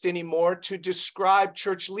utilized anymore to describe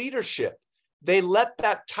church leadership. They let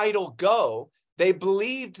that title go. They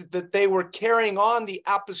believed that they were carrying on the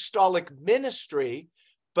apostolic ministry,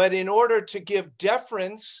 but in order to give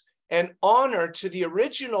deference and honor to the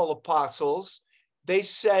original apostles, they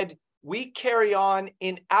said, we carry on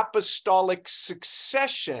in apostolic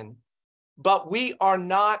succession, but we are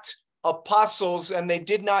not apostles, and they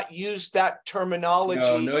did not use that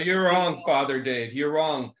terminology. No, you're wrong, Father Dave. You're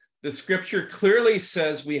wrong. The Scripture clearly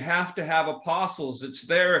says we have to have apostles. It's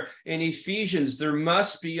there in Ephesians. There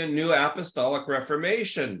must be a new apostolic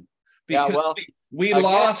reformation because we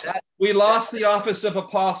lost the office of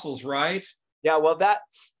apostles, right? Yeah, well,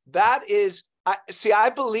 that is, I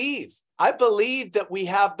believe that we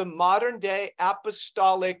have the modern day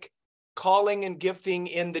apostolic calling and gifting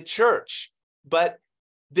in the church, but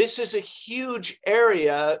this is a huge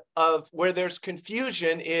area of where there's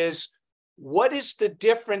confusion is what is the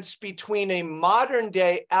difference between a modern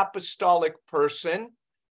day apostolic person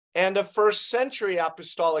and a first century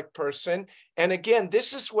apostolic person? And again,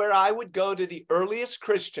 this is where I would go to the earliest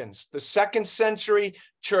Christians, the second century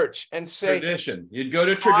church, and say, tradition. You'd go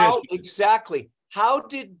to tradition. Exactly. How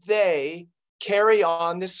did they carry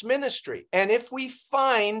on this ministry? And if we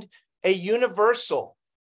find a universal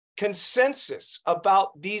consensus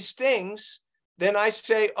about these things, then I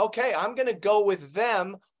say, okay, I'm going to go with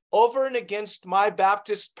them over and against my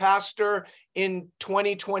Baptist pastor in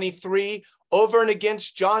 2023, over and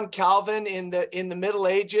against John Calvin in the Middle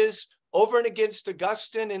Ages, over and against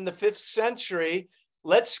Augustine in the 5th century.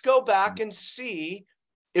 Let's go back and see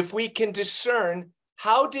if we can discern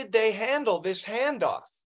how did they handle this handoff.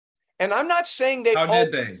 And I'm not saying they How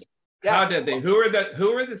did they? Who are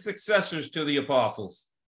the successors to the apostles?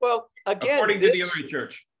 Well, again, according to the early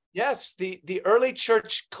church. Yes, the early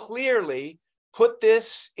church clearly put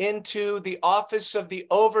this into the office of the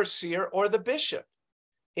overseer or the bishop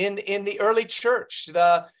in the early church,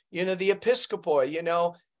 the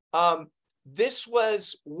episcopoi, this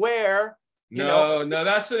was where, No,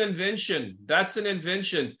 that's an invention. That's an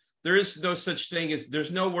invention. There is no such thing as,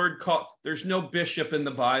 there's no word called, there's no bishop in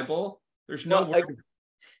the Bible. There's no word.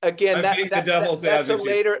 again, I'm being the devil's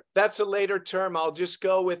advocate. That's a later term. I'll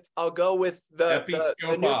go with the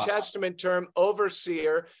New Testament term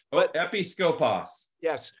overseer. But episkopos.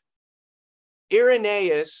 Yes.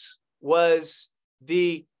 Irenaeus was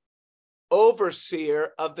the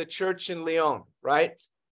overseer of the church in Lyon, right?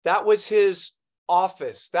 That was his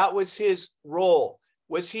office. That was his role.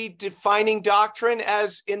 Was he defining doctrine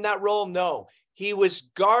as in that role? No. He was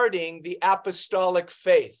guarding the apostolic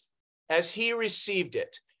faith as he received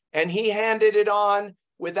it, and he handed it on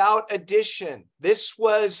without addition. This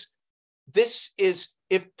is,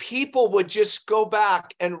 if people would just go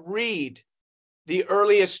back and read the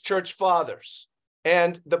earliest church fathers.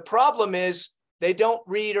 And the problem is they don't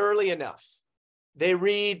read early enough. They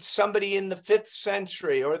read somebody in the 5th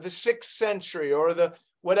century or the 6th century or the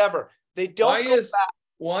whatever. They don't go back.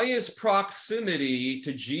 Why is proximity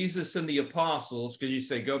to Jesus and the apostles, because you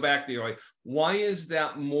say go back there, why is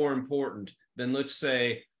that more important than, let's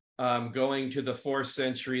say, going to the 4th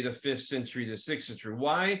century, the 5th century, the 6th century?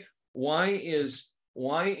 Why is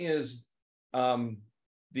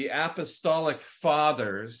the apostolic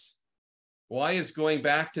fathers, why is going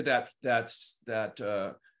back to that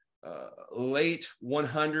late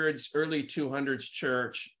 100s, early 200s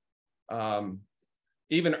church,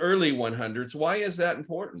 even early 100s, why is that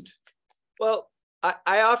important? Well,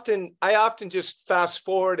 I often just fast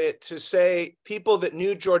forward it to say people that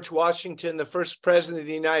knew George Washington, the first president of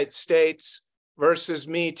the United States, versus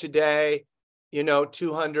me today,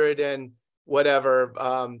 200 and whatever,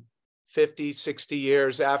 50, 60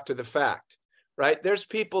 years after the fact, right? There's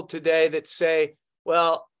people today that say,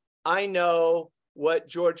 well, I know what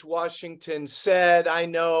George Washington said. I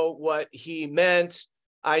know what he meant.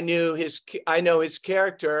 I know his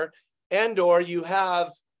character. And or you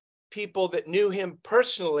have people that knew him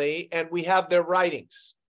personally, and we have their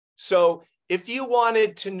writings. So if you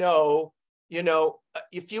wanted to know,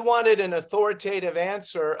 if you wanted an authoritative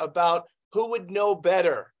answer about who would know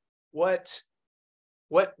better what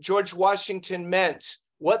George Washington meant,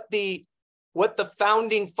 what the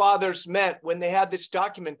founding fathers meant when they had this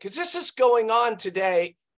document, because this is going on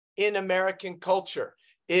today in American culture,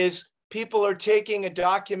 is people are taking a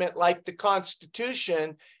document like the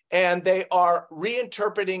Constitution and they are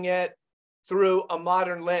reinterpreting it through a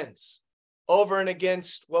modern lens, over and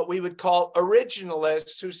against what we would call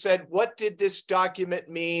originalists who said, what did this document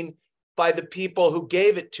mean by the people who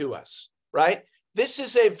gave it to us, right? This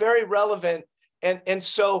is a very relevant, and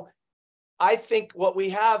so I think what we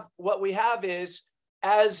have is,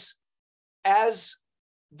 as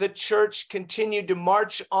the church continued to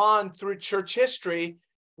march on through church history,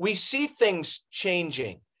 we see things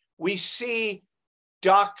changing. We see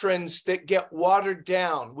doctrines that get watered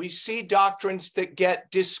down. We see doctrines that get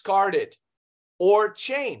discarded or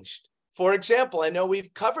changed. For example, I know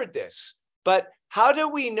we've covered this, but how do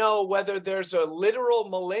we know whether there's a literal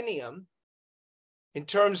millennium in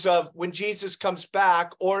terms of when Jesus comes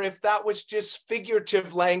back, or if that was just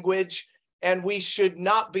figurative language and we should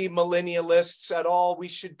not be millennialists at all? We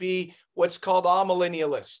should be what's called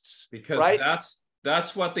amillennialists. Because right?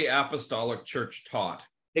 That's what the Apostolic Church taught.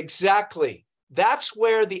 Exactly. That's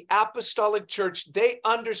where the Apostolic Church, they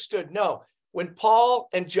understood. No, when Paul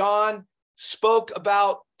and John spoke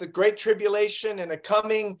about the Great Tribulation and a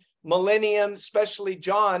coming millennium, especially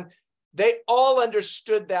John, they all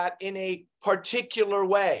understood that in a particular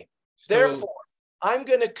way. So, therefore, I'm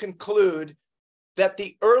going to conclude that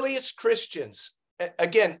the earliest Christians,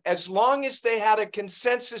 again, as long as they had a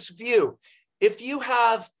consensus view, if you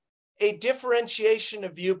have a differentiation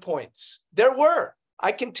of viewpoints, there were.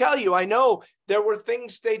 I can tell you, I know there were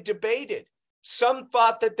things they debated. Some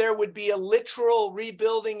thought that there would be a literal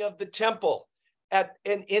rebuilding of the temple at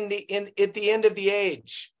the end of the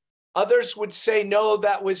age. Others would say, no,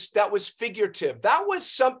 that was figurative. That was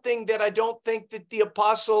something that I don't think that the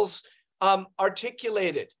apostles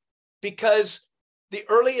articulated, because the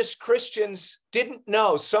earliest Christians didn't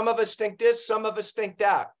know. Some of us think this, some of us think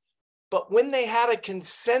that. But when they had a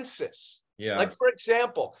consensus, yes. Like, for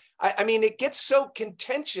example, I mean, it gets so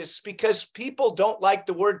contentious because people don't like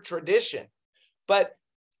the word tradition, but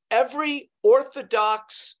every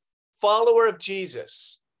Orthodox follower of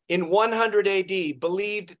Jesus in 100 AD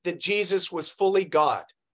believed that Jesus was fully God.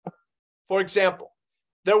 For example,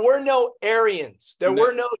 there were no Arians. There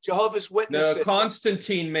were no Jehovah's Witnesses. No,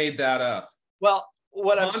 Constantine made that up. Well,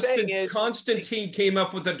 what I'm saying is, Constantine came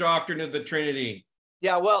up with the doctrine of the Trinity.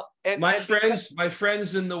 Yeah, well, my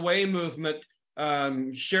friends in the Way movement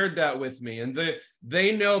shared that with me, and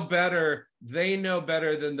they know better. They know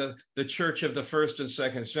better than the church of the 1st and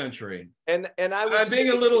 2nd century. And I'm being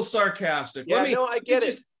a little sarcastic. Yeah, I get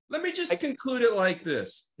it. Let me just conclude it like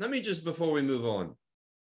this. Before we move on,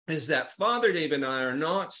 is that Father Dave and I are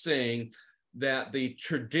not saying that the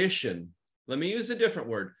tradition, let me use a different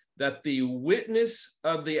word, that the witness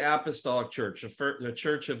of the apostolic church, the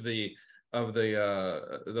church of the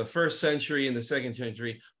first century and the second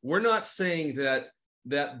century, we're not saying that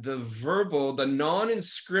the verbal, the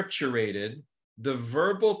non-inscripturated, the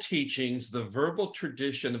verbal teachings, the verbal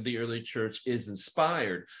tradition of the early church is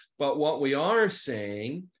inspired. But what we are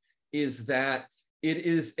saying is that it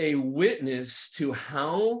is a witness to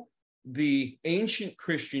how the ancient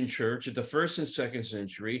Christian church at the first and second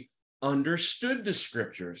century understood the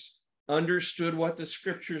scriptures, understood what the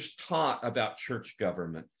scriptures taught about church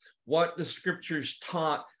government, what the scriptures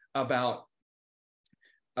taught about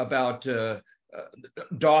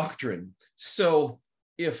doctrine. So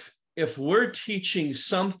if we're teaching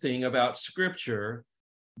something about scripture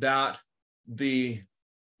that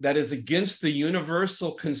is against the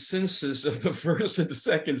universal consensus of the first and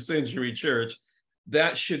second century church,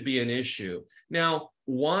 that should be an issue. Now,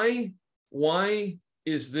 why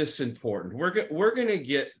is this important? We're going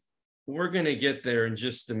to get there in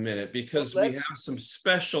just a minute, because we have some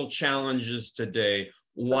special challenges today.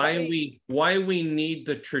 Why we need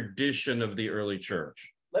the tradition of the early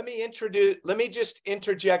church. Let me just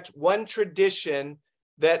interject one tradition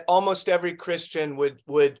that almost every Christian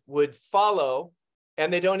would follow,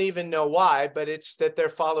 and they don't even know why, but it's that they're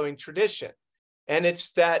following tradition. And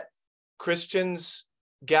it's that Christians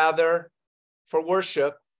gather for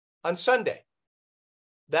worship on Sunday.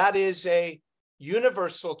 That is a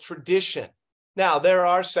universal tradition. Now, there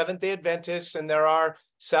are Seventh-day Adventists and there are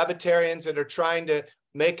Sabbatarians that are trying to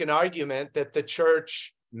make an argument that the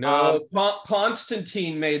church... No,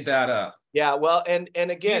 Constantine made that up. Yeah, well, and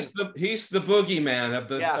again... He's the boogeyman of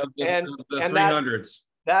the 300s.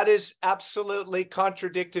 That is absolutely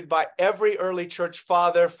contradicted by every early church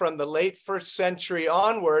father from the late first century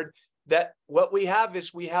onward, that what we have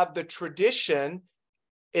the tradition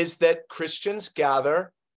is that Christians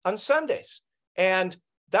gather on Sundays. And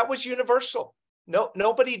that was universal. No,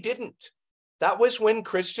 nobody didn't. That was when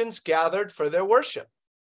Christians gathered for their worship.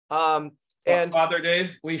 And Father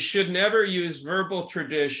Dave, we should never use verbal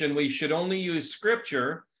tradition. We should only use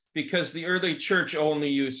scripture, because the early church only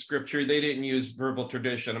used scripture. They didn't use verbal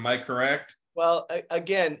tradition. Am I correct? Well,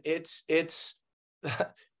 again, it's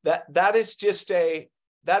that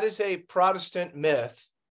is a Protestant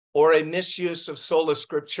myth or a misuse of sola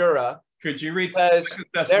scriptura. Could you read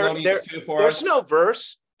Thessalonians 2 for us?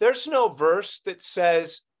 There's no verse that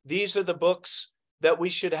says these are the books that we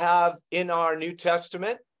should have in our New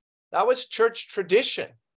Testament. That was church tradition,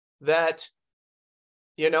 that,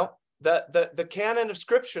 the canon of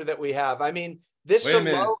scripture that we have. I mean, this Wait a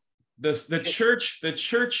minute. The church,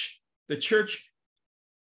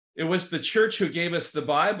 it was the church who gave us the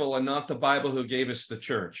Bible and not the Bible who gave us the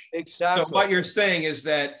church. Exactly. So what you're saying is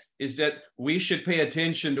that we should pay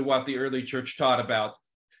attention to what the early church taught about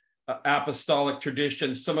apostolic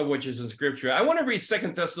tradition, some of which is in scripture. I want to read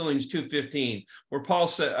 2 Thessalonians 2:15, where Paul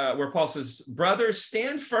says, brothers,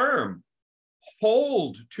 stand firm,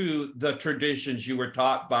 hold to the traditions you were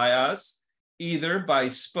taught by us, either by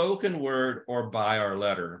spoken word or by our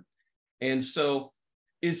letter. And so,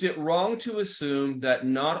 is it wrong to assume that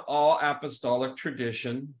not all apostolic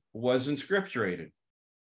tradition was inscripturated?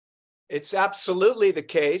 It's absolutely the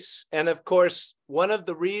case. And of course, one of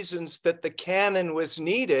the reasons that the canon was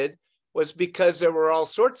needed was because there were all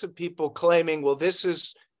sorts of people claiming, well, this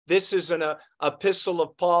is an epistle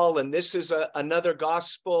of Paul, and this is another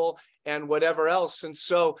gospel, and whatever else. And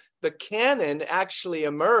so the canon actually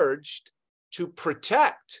emerged to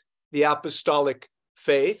protect the apostolic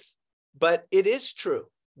faith. But it is true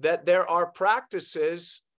that there are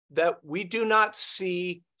practices that we do not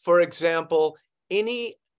see, for example,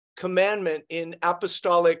 any commandment in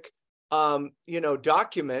apostolic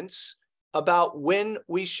documents about when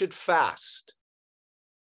we should fast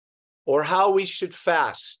or how we should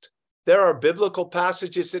fast. There are biblical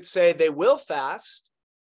passages that say they will fast,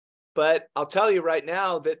 but I'll tell you right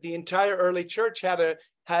now that the entire early church had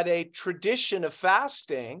a tradition of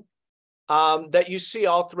fasting that you see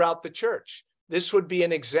all throughout the church. This would be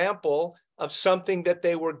an example of something that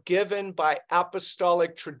they were given by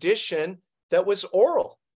apostolic tradition that was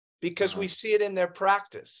oral, because we see it in their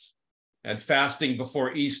practice. And fasting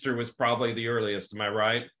before Easter was probably the earliest, am I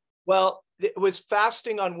right? Well, it was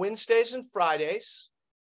fasting on Wednesdays and Fridays,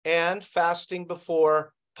 and fasting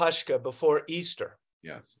before Pascha, before Easter.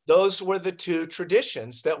 Yes. Those were the two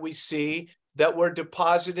traditions that we see that were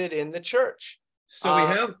deposited in the church.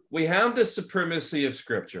 So we have the supremacy of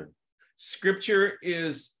Scripture. Scripture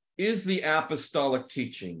is the apostolic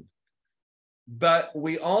teaching, but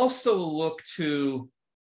we also look to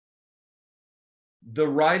the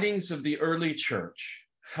writings of the early church,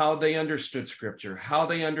 how they understood scripture, how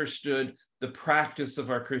they understood the practice of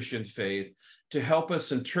our Christian faith to help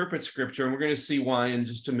us interpret scripture. And we're going to see why in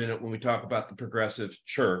just a minute when we talk about the progressive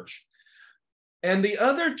church. And the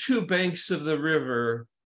other two banks of the river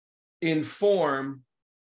inform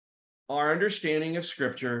our understanding of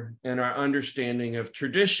scripture and our understanding of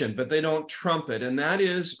tradition, but they don't trump it. And that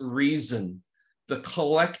is reason, the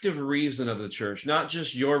collective reason of the church, not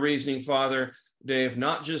just your reasoning, Father Dave,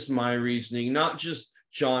 not just my reasoning, not just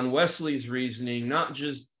John Wesley's reasoning, not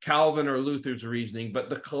just Calvin or Luther's reasoning, but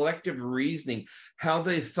the collective reasoning, how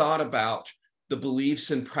they thought about the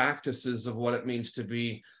beliefs and practices of what it means to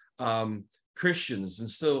be Christians. And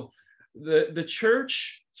so the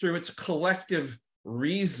church, through its collective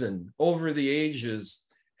reason over the ages,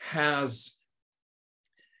 has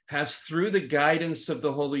through the guidance of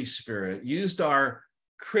the Holy Spirit used our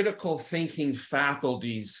critical thinking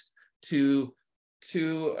faculties to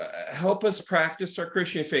help us practice our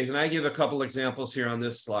Christian faith. And I give a couple examples here on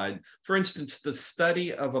this slide. For instance, the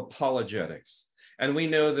study of apologetics. And we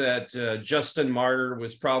know that Justin Martyr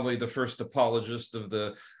was probably the first apologist of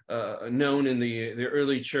the known in the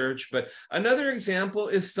early church. But another example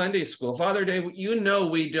is Sunday school. Father Dave, you know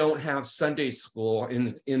we don't have Sunday school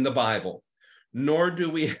in the Bible, nor do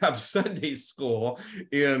we have Sunday school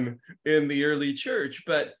in the early church.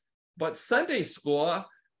 But Sunday school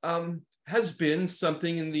has been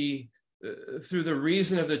something in the through the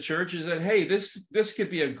reason of the church is that, hey, this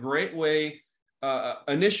could be a great way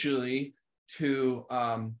initially to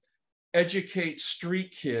educate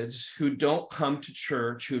street kids who don't come to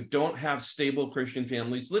church, who don't have stable Christian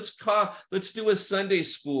families. Let's do a Sunday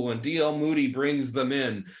school, and D.L. Moody brings them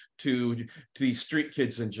in to these street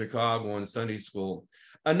kids in Chicago on Sunday school.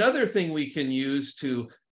 Another thing we can use to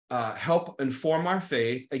help inform our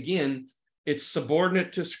faith, again, it's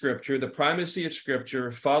subordinate to scripture, the primacy of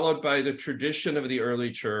scripture, followed by the tradition of the early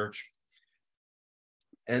church.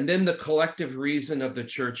 And then the collective reason of the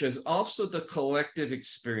church is also the collective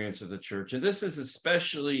experience of the church. And this is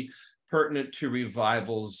especially pertinent to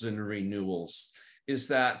revivals and renewals, is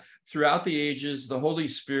that throughout the ages, the Holy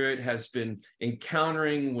Spirit has been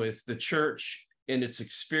encountering with the church in its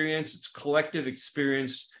experience, its collective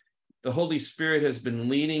experience. The Holy Spirit has been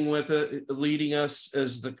leading us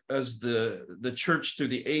as the church through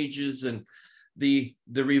the ages, and the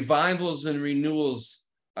revivals and renewals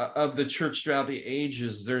of the church throughout the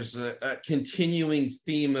ages. There's a continuing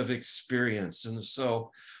theme of experience, and so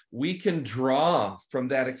we can draw from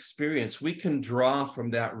that experience. We can draw from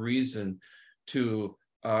that reason to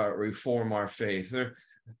reform our faith.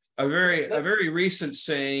 A very recent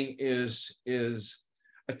saying is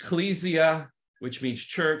ecclesia, which means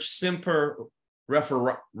church, semper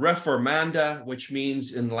reformanda, which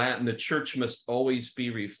means in Latin, the church must always be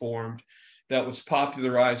reformed. That was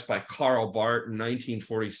popularized by Karl Barth in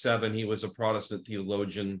 1947. He was a Protestant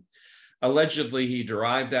theologian. Allegedly, he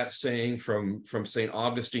derived that saying from St.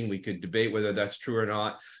 Augustine. We could debate whether that's true or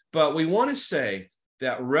not. But we want to say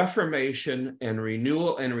that reformation and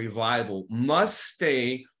renewal and revival must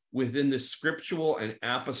stay within the scriptural and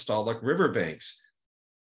apostolic riverbanks.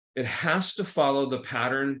 It has to follow the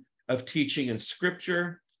pattern of teaching in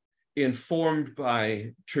scripture, informed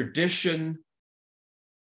by tradition,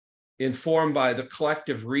 informed by the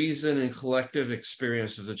collective reason and collective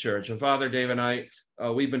experience of the church. And Father Dave and I,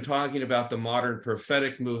 we've been talking about the modern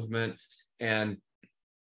prophetic movement, and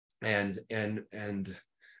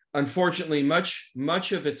unfortunately,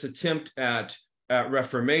 much of its attempt at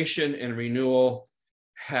reformation and renewal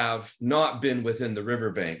have not been within the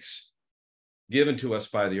riverbanks given to us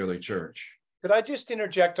by the early church. Could I just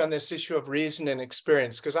interject on this issue of reason and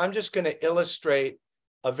experience? Because I'm just going to illustrate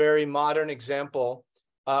a very modern example,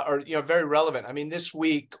 or very relevant. I mean, this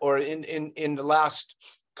week or in the last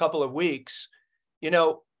couple of weeks,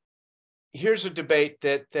 here's a debate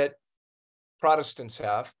that Protestants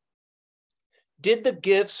have. Did the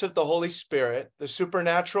gifts of the Holy Spirit, the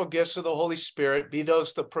supernatural gifts of the Holy Spirit, be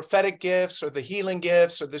those the prophetic gifts or the healing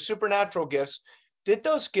gifts or the supernatural gifts, did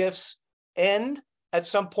those gifts end at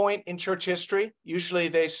some point in church history? Usually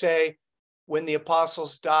they say when the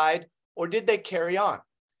apostles died, or did they carry on?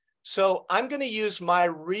 So I'm going to use my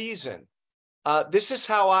reason. This is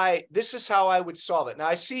how I would solve it. Now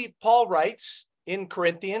I see Paul writes in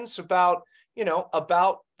Corinthians about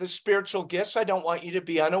the spiritual gifts. I don't want you to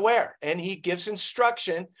be unaware. And he gives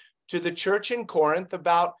instruction to the church in Corinth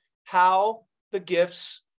about how the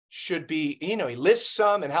gifts should be, he lists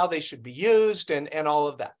some and how they should be used and all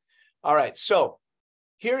of that. All right, so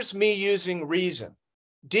here's me using reason.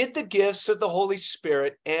 Did the gifts of the Holy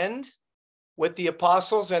Spirit end with the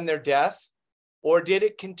apostles and their death? or did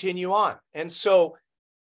it continue on? And so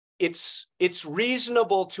it's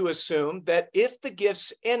reasonable to assume that if the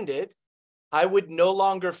gifts ended, I would no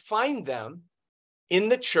longer find them in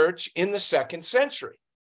the church in the 2nd century.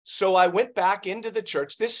 So I went back into the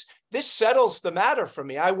church. This settles the matter for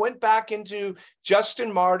me. I went back into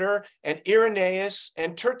Justin Martyr and Irenaeus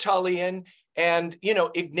and Tertullian and,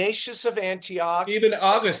 Ignatius of Antioch. Even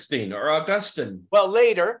Augustine. Well,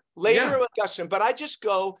 later Yeah. Augustine. But I just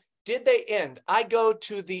go, did they end? I go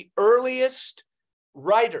to the earliest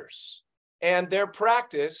writers and their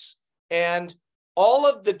practice, and all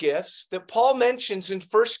of the gifts that Paul mentions in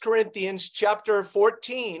 1 Corinthians chapter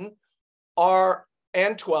 14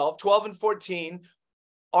 and 12 and 14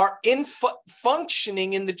 are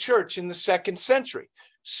functioning in the church in the 2nd century.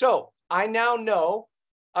 So I now know,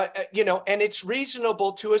 and it's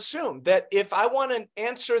reasonable to assume that if I want to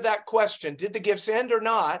answer that question, did the gifts end or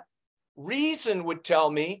not, reason would tell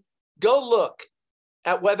me, go look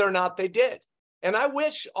at whether or not they did. And I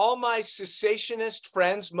wish all my cessationist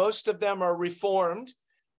friends, most of them are Reformed,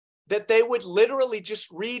 that they would literally just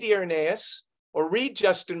read Irenaeus or read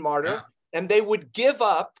Justin Martyr, and they would give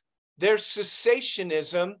up their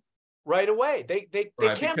cessationism right away. They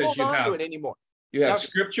can't hold on to it anymore. You have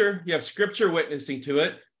scripture witnessing to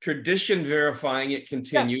it, tradition verifying it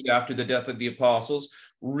continued after the death of the apostles.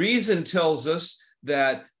 Reason tells us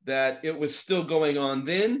that it was still going on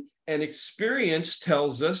then, and experience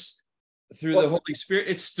tells us through the Holy Spirit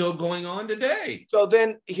it's still going on today. So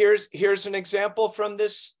then here's an example from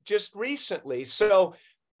this just recently. So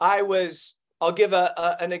I'll give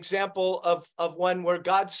an example of one where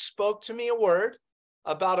God spoke to me a word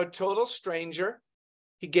about a total stranger.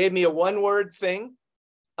 He gave me a one-word thing.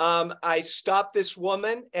 I stopped this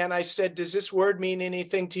woman and I said, does this word mean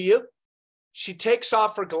anything to you? She takes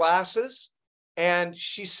off her glasses and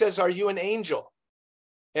she says, are you an angel?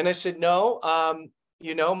 And I said, no. I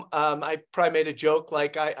probably made a joke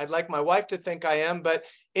like I'd like my wife to think I am. But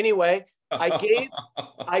anyway,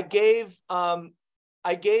 I gave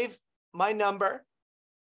my number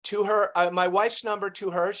to her, my wife's number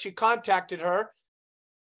to her. She contacted her.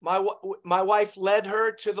 My wife led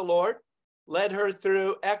her to the Lord, led her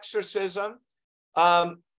through exorcism.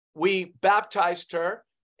 We baptized her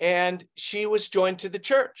and she was joined to the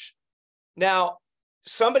church. Now,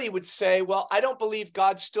 somebody would say, well, I don't believe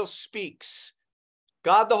God still speaks.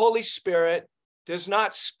 God, the Holy Spirit, does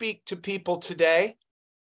not speak to people today.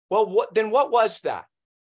 Well, what was that?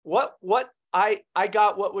 I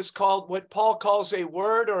got what Paul calls a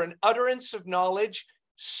word or an utterance of knowledge,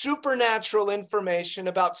 supernatural information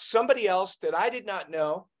about somebody else that I did not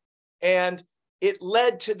know. And it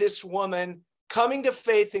led to this woman coming to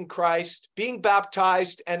faith in Christ, being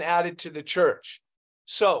baptized and added to the church.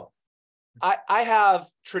 So I have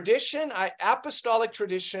tradition, apostolic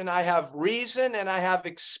tradition, I have reason, and I have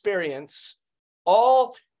experience,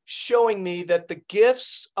 all showing me that the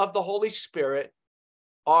gifts of the Holy Spirit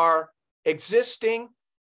are existing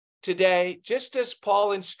today, just as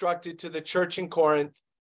Paul instructed to the church in Corinth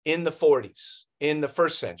in the 40s, in the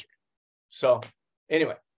 1st century. So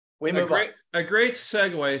anyway, we move on. A great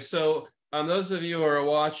segue. So those of you who are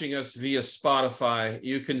watching us via Spotify,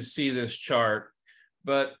 you can see this chart.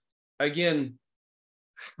 But again,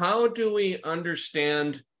 how do we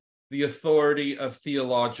understand the authority of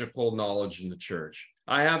theological knowledge in the church?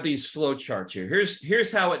 I have these flow charts here.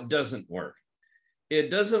 Here's how it doesn't work. It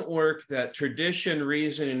doesn't work that tradition,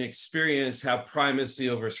 reason, and experience have primacy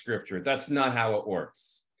over scripture. That's not how it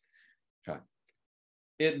works. Okay.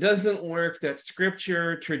 It doesn't work that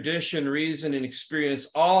scripture, tradition, reason, and experience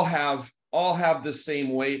all have the same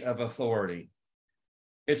weight of authority.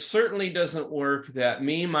 It certainly doesn't work that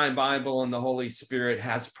me, my Bible, and the Holy Spirit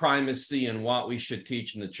has primacy in what we should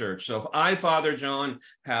teach in the church. So if I, Father John,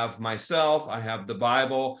 have myself, I have the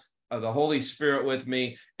Bible, the Holy Spirit with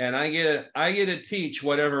me, and I get to teach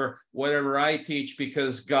whatever I teach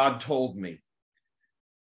because God told me.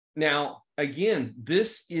 Now, again,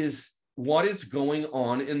 this is what is going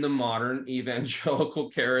on in the modern evangelical,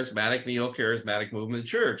 charismatic, neo-charismatic movement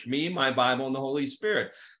church. Me, my Bible, and the Holy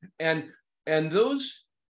Spirit. And those,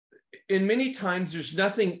 in many times, there's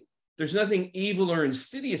nothing evil or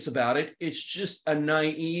insidious about it. It's just a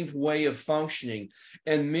naive way of functioning.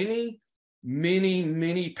 And many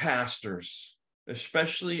pastors,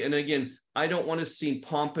 especially, and again, I don't want to seem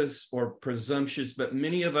pompous or presumptuous, but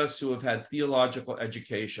many of us who have had theological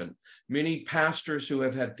education, many pastors who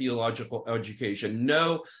have had theological education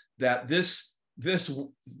know that this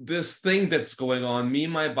thing that's going on, me,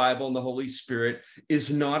 my Bible, and the Holy Spirit, is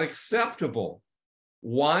not acceptable.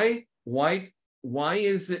 Why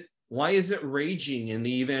is it raging in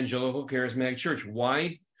the evangelical charismatic church?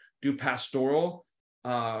 Why do pastoral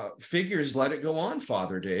figures let it go on,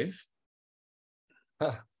 Father Dave?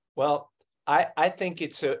 Well, I think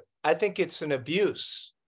it's an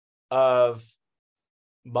abuse of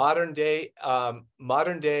modern day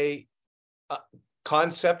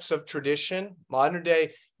concepts of tradition. Modern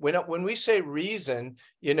day, when we say reason,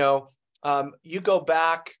 you go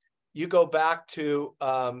back to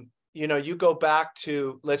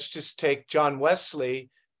let's just take John Wesley,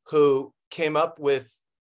 who came up with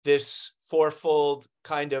this fourfold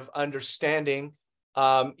kind of understanding.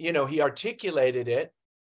 He articulated it,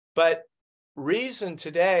 but reason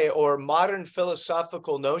today, or modern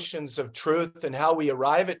philosophical notions of truth and how we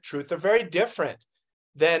arrive at truth, are very different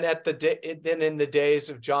than in the days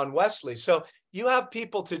of John Wesley. So you have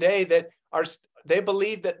people today that they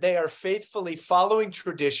believe that they are faithfully following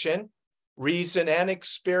tradition, reason, and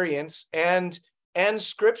experience, and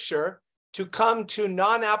scripture to come to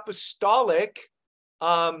non-apostolic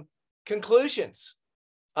conclusions.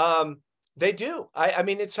 They do. I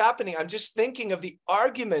mean, it's happening. I'm just thinking of the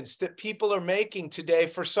arguments that people are making today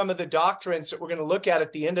for some of the doctrines that we're going to look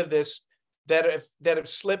at the end of this that have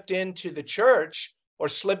slipped into the church or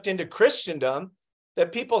slipped into Christendom,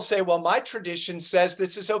 that people say, well, my tradition says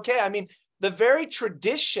this is okay. I mean, the very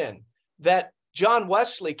tradition that John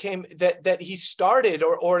Wesley that he started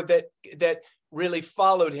or that really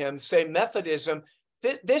followed him, say Methodism,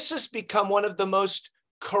 this has become one of the most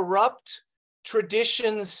corrupt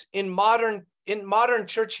traditions in modern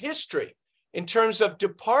church history in terms of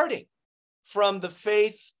departing from the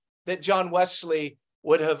faith that John Wesley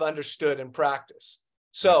would have understood and practiced.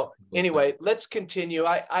 So anyway, let's continue.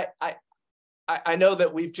 I know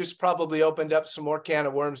that we've just probably opened up some more can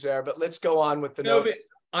of worms there, but let's go on with the notes.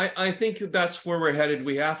 I think that's where we're headed.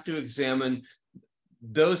 We have to examine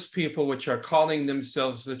those people which are calling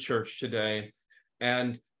themselves the church today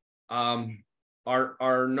and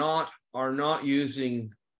are not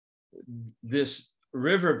using this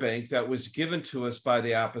riverbank that was given to us by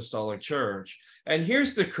the Apostolic Church. And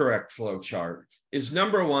here's the correct flow chart. Is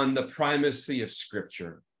number one, the primacy of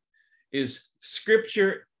Scripture.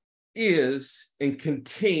 Scripture is and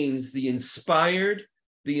contains the inspired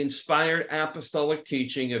apostolic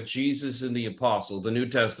teaching of Jesus and the apostle, the New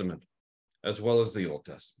Testament, as well as the Old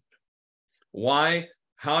Testament. Why?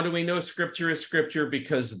 How do we know Scripture is Scripture?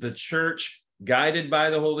 Because the church, guided by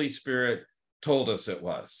the Holy Spirit, told us it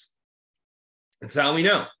was. That's how we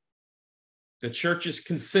know. The church's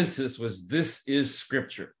consensus was this is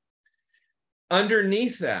Scripture.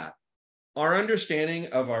 Underneath that, our understanding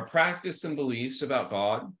of our practice and beliefs about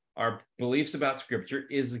God, our beliefs about Scripture,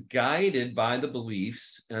 is guided by the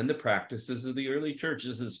beliefs and the practices of the early church.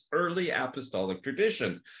 This is early apostolic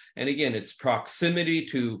tradition. And again, its proximity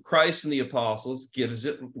to Christ and the apostles gives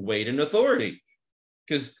it weight and authority.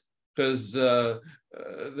 Because the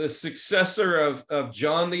successor of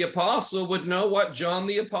John the Apostle would know what John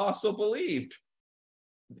the Apostle believed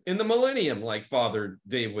in the millennium, like Father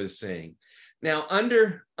Dave was saying. Now,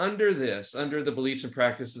 under the beliefs and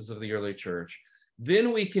practices of the early church,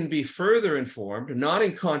 then we can be further informed, not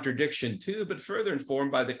in contradiction to, but further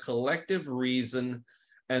informed by the collective reason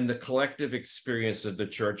and the collective experience of the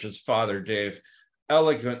church, as Father Dave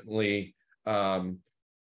elegantly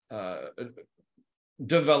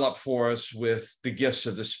developed for us with the gifts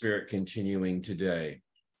of the Spirit continuing today.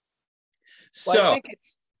 Well, so I think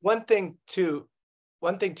it's one thing too,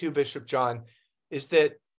 Bishop John, is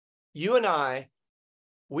that you and I,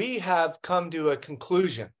 we have come to a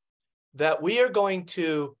conclusion that we are going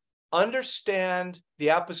to understand the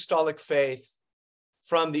apostolic faith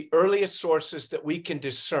from the earliest sources that we can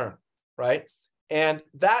discern, right? And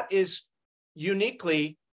that is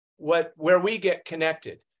uniquely where we get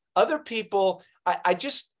connected. Other people,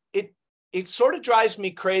 it sort of drives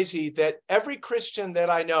me crazy that every Christian that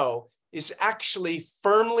I know is actually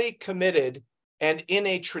firmly committed and in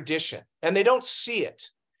a tradition, and they don't see it.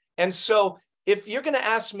 And so if you're going to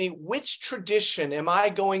ask me, which tradition am I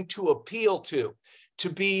going to appeal to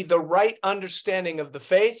be the right understanding of the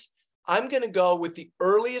faith, I'm going to go with the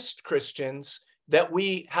earliest Christians, that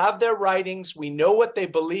we have their writings, we know what they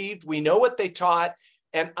believed, we know what they taught,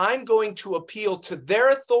 and I'm going to appeal to their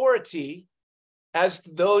authority as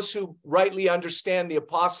those who rightly understand the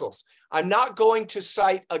apostles. I'm not going to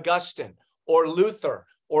cite Augustine or Luther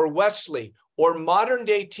or Wesley or modern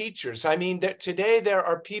day teachers. I mean, that today there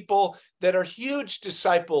are people that are huge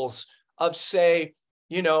disciples of, say,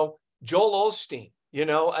 Joel Osteen,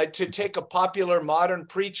 to take a popular modern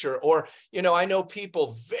preacher, or, I know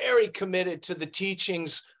people very committed to the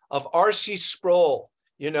teachings of R.C. Sproul.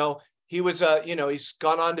 He was he's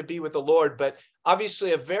gone on to be with the Lord, but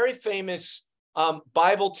obviously a very famous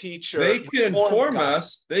Bible teacher, They can Reformed inform guy.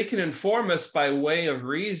 us. They can inform us by way of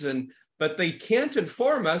reason, but they can't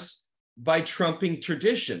inform us by trumping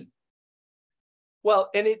tradition. Well,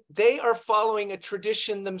 and they are following a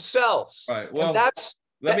tradition themselves. Right. And Well,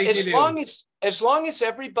 let me give you. As long as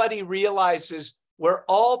everybody realizes we're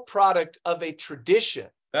all product of a tradition.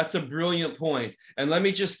 That's a brilliant point. And let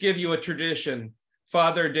me just give you a tradition.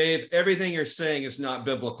 Father Dave, everything you're saying is not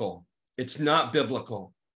biblical. It's not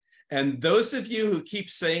biblical. And those of you who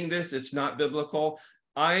keep saying this, it's not biblical,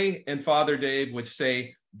 I and Father Dave would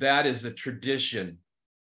say that is a tradition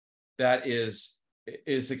that is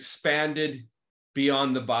expanded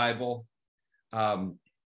beyond the Bible.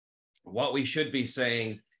 What we should be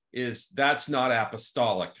saying is that's not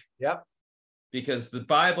apostolic. Yep. Because the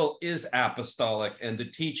Bible is apostolic, and the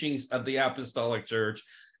teachings of the apostolic church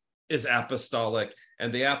is apostolic,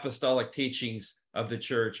 and the apostolic teachings of the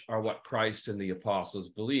church are what Christ and the apostles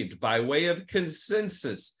believed by way of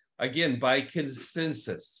consensus. Again, by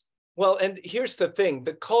consensus. Well, and here's the thing,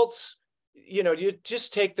 the cults, you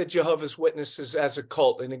just take the Jehovah's Witnesses as a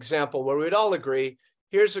cult, an example where we'd all agree,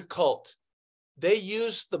 here's a cult. They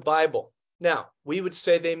use the Bible. Now, we would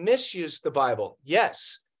say they misuse the Bible.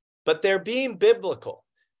 Yes, but they're being biblical.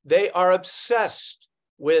 They are obsessed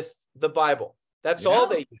with the Bible. That's all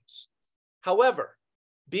they use. However,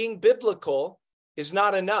 being biblical is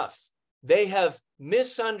not enough. They have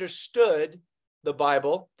misunderstood the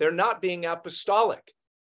Bible. They're not being apostolic.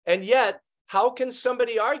 And yet, how can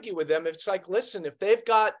somebody argue with them? It's like, listen, if they've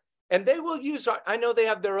got, and they will use, I know they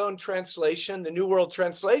have their own translation, the New World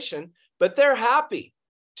Translation, but they're happy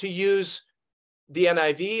to use the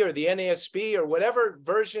NIV or the NASB or whatever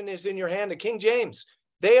version is in your hand, the King James.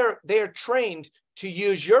 They are trained to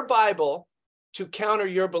use your Bible to counter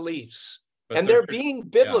your beliefs. And they're being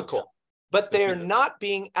biblical, but they're not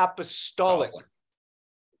being apostolic.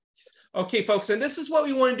 Okay, folks, and this is what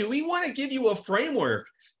we want to do. We want to give you a framework.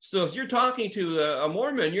 So if you're talking to a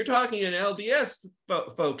Mormon, you're talking to an LDS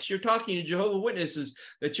folks, you're talking to Jehovah's Witnesses,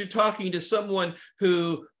 that you're talking to someone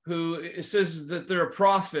who says that they're a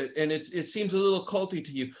prophet, and it seems a little culty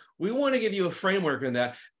to you. We want to give you a framework in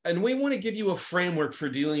that, and we want to give you a framework for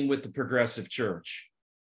dealing with the progressive church.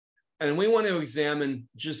 And we want to examine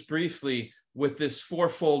just briefly with this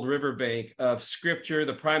fourfold riverbank of Scripture,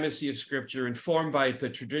 the primacy of Scripture, informed by the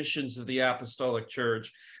traditions of the Apostolic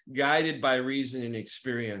Church, guided by reason and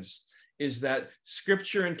experience, is that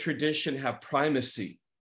Scripture and tradition have primacy,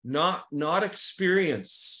 not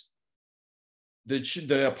experience.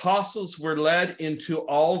 The apostles were led into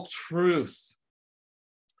all truth.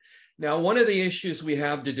 Now, one of the issues we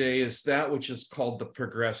have today is that which is called the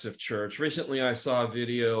progressive church. Recently, I saw a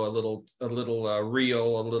video, a little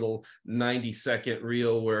reel, a little 90-second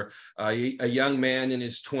reel where a young man in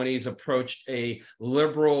his 20s approached a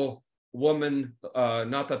liberal woman,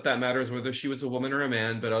 not that matters whether she was a woman or a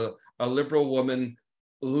man, but a liberal woman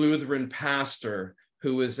Lutheran pastor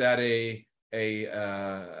who was at a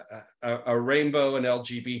rainbow and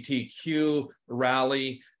LGBTQ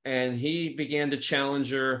rally, and he began to challenge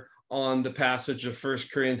her on the passage of 1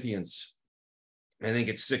 Corinthians. I think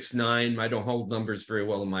it's 6:9. I don't hold numbers very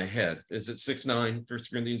well in my head. Is it 6:9? 1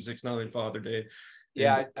 Corinthians 6:9, Father Dave?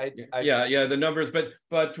 Yeah, yeah, the numbers,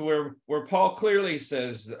 but where Paul clearly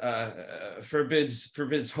says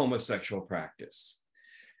forbids homosexual practice.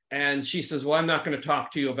 And she says, well, I'm not going to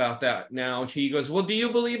talk to you about that now. He goes, well, do you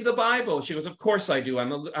believe the Bible? She goes, of course I do.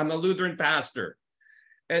 I'm a Lutheran pastor.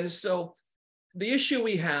 And so the issue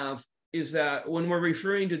we have is that when we're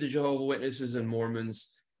referring to the Jehovah's Witnesses and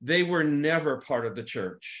Mormons, they were never part of the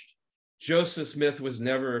church. Joseph Smith was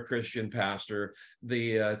never a Christian pastor.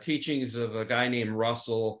 The teachings of a guy named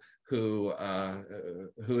Russell, who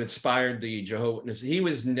inspired the Jehovah's Witnesses, he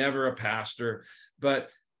was never a pastor. But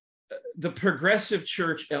the progressive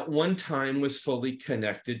church at one time was fully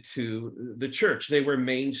connected to the church. They were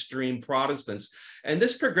mainstream Protestants. And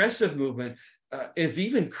this progressive movement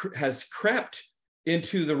has crept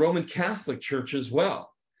into the Roman Catholic Church as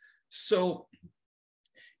well. So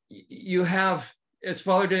you have, as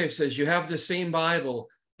Father Dave says, you have the same Bible,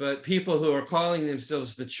 but people who are calling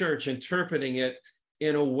themselves the church interpreting it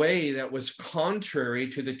in a way that was contrary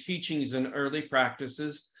to the teachings and early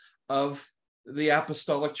practices of the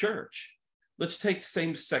Apostolic Church. Let's take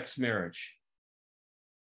same-sex marriage.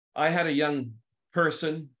 I had a young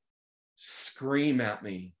person scream at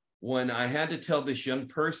me when I had to tell this young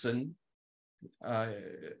person,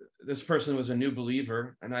 this person was a new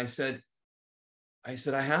believer, and I said, I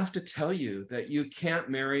have to tell you that you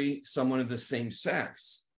can't marry someone of the same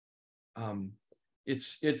sex.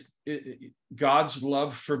 God's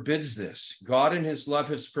love forbids this. God in his love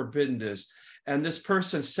has forbidden this. And this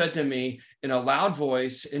person said to me in a loud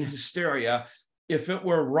voice, in hysteria, if it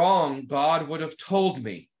were wrong, God would have told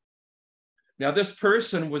me. Now, this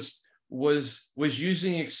person was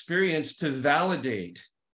using experience to validate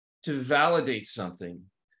something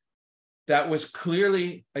that was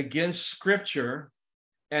clearly against scripture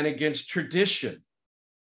and against tradition.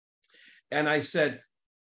 And I said,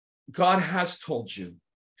 God has told you.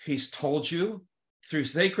 He's told you through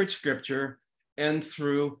sacred scripture and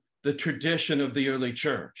through the tradition of the early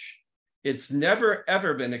church. It's never,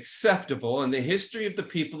 ever been acceptable in the history of the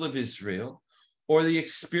people of Israel or the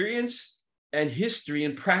experience and history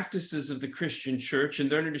and practices of the Christian church and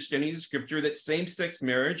their understanding of the scripture that same-sex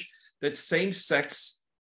marriage, that same-sex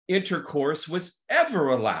intercourse was ever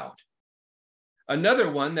allowed.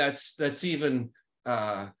 Another one that's even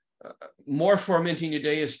more fermenting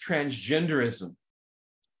today is transgenderism.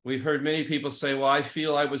 We've heard many people say, well, I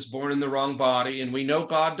feel I was born in the wrong body, and we know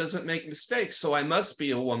God doesn't make mistakes, so I must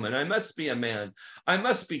be a woman, I must be a man, I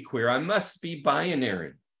must be queer, I must be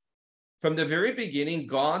binary. From the very beginning,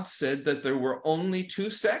 God said that there were only two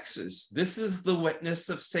sexes. This is the witness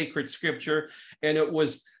of sacred scripture, and it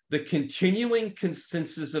was the continuing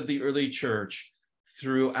consensus of the early church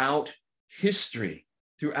throughout history.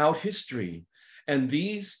 And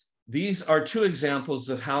these are two examples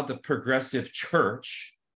of how the progressive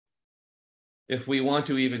church, if we want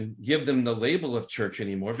to even give them the label of church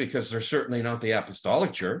anymore, because they're certainly not the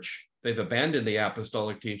apostolic church, they've abandoned the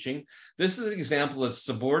apostolic teaching. This is an example of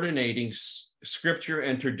subordinating scripture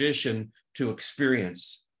and tradition to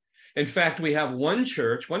experience. In fact, we have one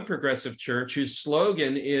church, one progressive church, whose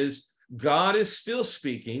slogan is, God is still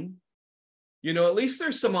speaking. You know, at least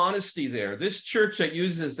there's some honesty there. This church that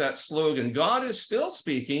uses that slogan, God is still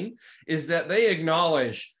speaking, is that they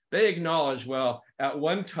acknowledge, well, at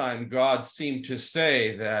one time, God seemed to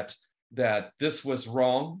say that this was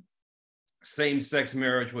wrong, same-sex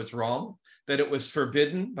marriage was wrong, that it was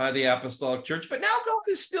forbidden by the apostolic church, but now God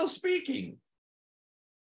is still speaking.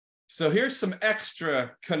 So here's some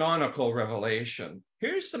extra canonical revelation.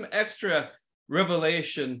 Here's some extra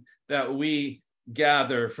revelation that we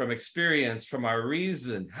gather from experience, from our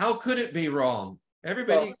reason. How could it be wrong?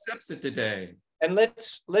 Everybody accepts it today. And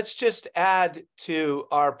let's just add to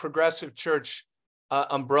our progressive church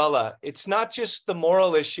umbrella. It's not just the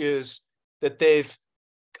moral issues that they've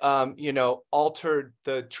altered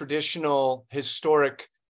the traditional historic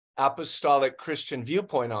apostolic Christian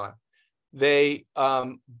viewpoint on. They,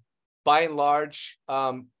 by and large,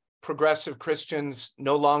 progressive Christians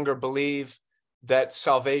no longer believe that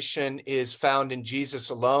salvation is found in Jesus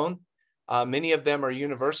alone. Many of them are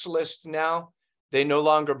universalists now. They no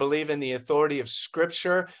longer believe in the authority of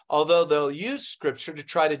Scripture, although they'll use Scripture to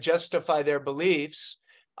try to justify their beliefs.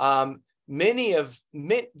 They've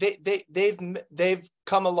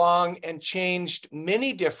come along and changed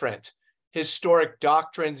many different historic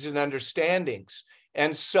doctrines and understandings.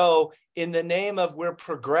 And so in the name of we're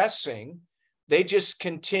progressing, they just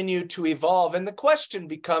continue to evolve. And the question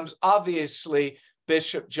becomes, obviously,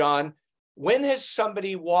 Bishop John, when has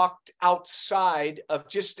somebody walked outside of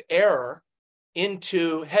just error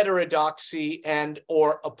into heterodoxy and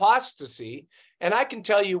or apostasy? And I can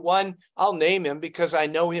tell you one, I'll name him because I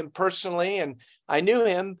know him personally, and I knew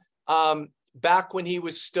him back when he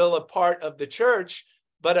was still a part of the church,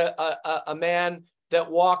 but a man that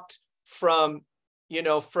walked from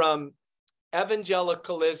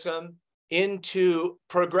evangelicalism into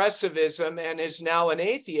progressivism and is now an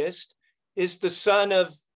atheist, is the son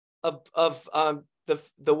of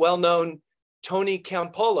the well-known Tony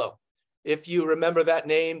Campolo. If you remember that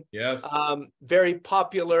name. Yes. Very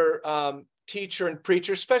popular teacher and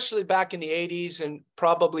preacher, especially back in the 80s and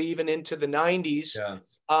probably even into the 90s.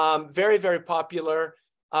 Yes. Very, very popular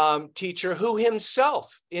teacher who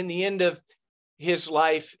himself, in the end of his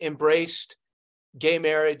life, embraced gay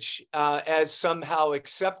marriage as somehow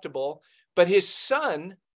acceptable. But his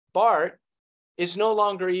son, Bart, is no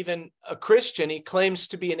longer even a Christian. He claims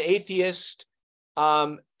to be an atheist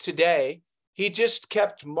today. He just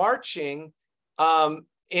kept marching and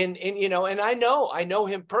I know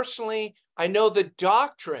him personally. I know the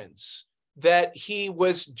doctrines that he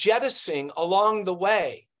was jettisoning along the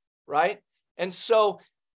way, right? And so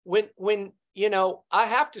when I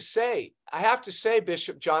have to say,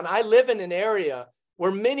 Bishop John, I live in an area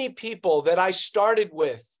where many people that I started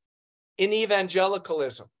with in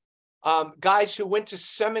evangelicalism, guys who went to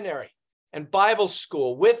seminary and Bible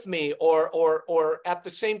school with me or at the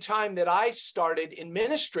same time that I started in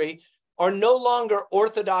ministry, are no longer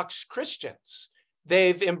Orthodox Christians.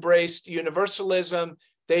 They've embraced universalism.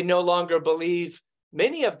 They no longer believe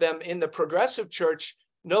many of them in the progressive church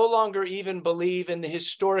no longer even believe in the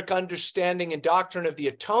historic understanding and doctrine of the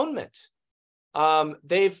atonement.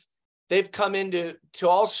 They've come into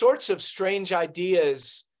all sorts of strange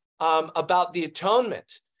ideas about the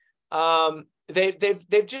atonement.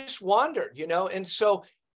 They've just wandered, and so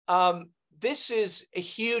this is a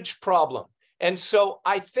huge problem. And so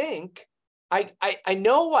I think I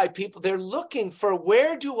know why people, they're looking for,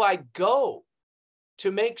 where do I go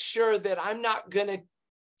to make sure that I'm not going to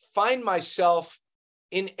find myself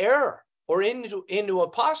in error or into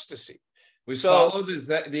apostasy. We follow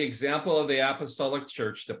the example of the Apostolic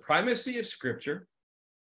Church, the primacy of Scripture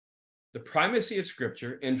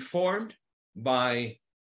informed by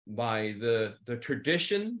the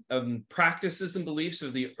tradition of practices and beliefs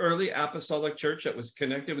of the early Apostolic Church that was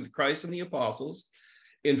connected with Christ and the apostles,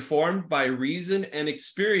 informed by reason and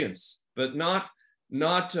experience, but not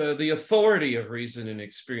the authority of reason and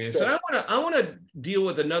experience. Sure. And I want to deal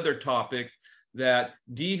with another topic that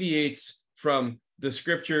deviates from the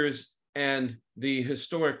Scriptures and the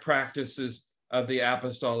historic practices of the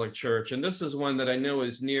Apostolic Church. And this is one that I know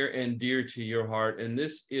is near and dear to your heart. And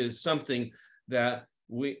this is something that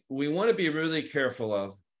we want to be really careful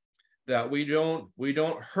of, that we don't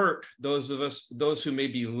hurt those who may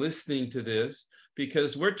be listening to this,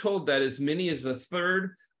 because we're told that as many as a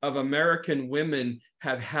third of American women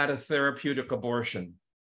have had a therapeutic abortion.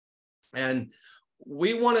 And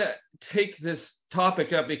we want to take this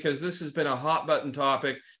topic up because this has been a hot button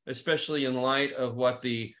topic, especially in light of what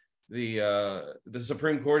the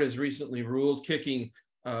Supreme Court has recently ruled, kicking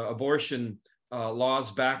abortion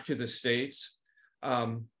laws back to the states.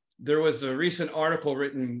 There was a recent article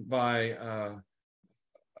written by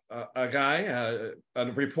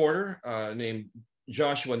a reporter named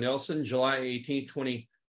Joshua Nelson, July 18,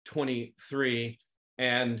 2023,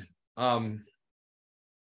 and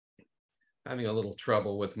having a little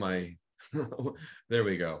trouble with my, there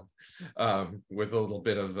we go, with a little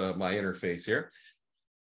bit of my interface here.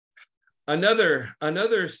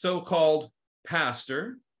 Another so-called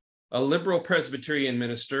pastor, a liberal Presbyterian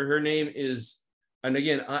minister, her name is, and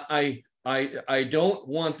again, I don't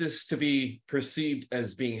want this to be perceived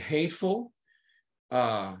as being hateful,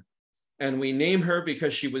 and we name her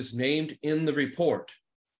because she was named in the report.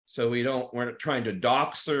 So we're not trying to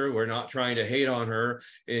dox her. We're not trying to hate on her.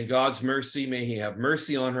 In God's mercy, may he have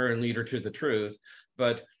mercy on her and lead her to the truth.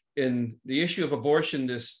 But in the issue of abortion,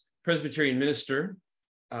 this Presbyterian minister,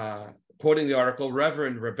 quoting the article,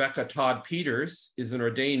 Reverend Rebecca Todd Peters is an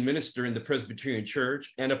ordained minister in the Presbyterian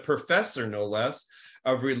Church and a professor, no less,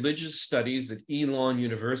 of religious studies at Elon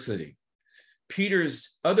University.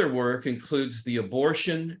 Peters' other work includes the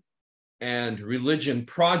Abortion and Religion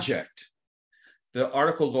Project. The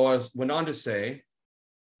article went on to say,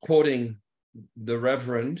 quoting the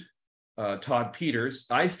Reverend Todd Peters,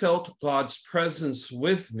 I felt God's presence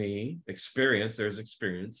with me, experience,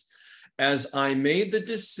 as I made the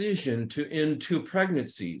decision to end 2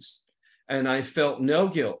 pregnancies. And I felt no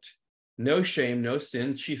guilt, no shame, no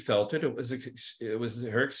sin. She felt it. It was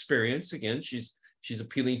her experience. Again, she's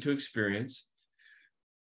appealing to experience.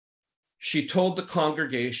 She told the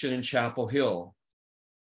congregation in Chapel Hill,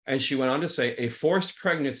 and she went on to say, a forced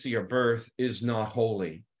pregnancy or birth is not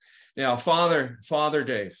holy. Now, Father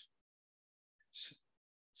Dave,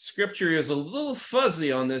 Scripture is a little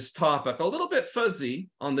fuzzy on this topic, a little bit fuzzy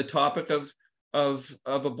on the topic of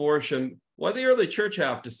abortion. What does the early church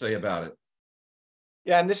have to say about it?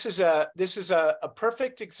 Yeah, and this is a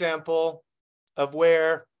perfect example of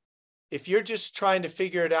where, if you're just trying to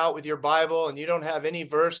figure it out with your Bible and you don't have any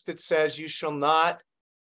verse that says you shall not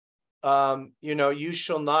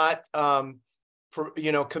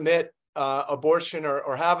commit abortion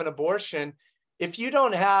or have an abortion, if you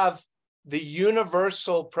don't have the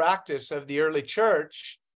universal practice of the early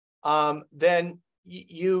church, then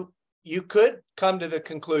you could come to the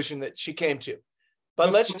conclusion that she came to.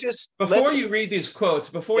 But before you read these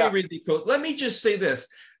quotes, let me just say this.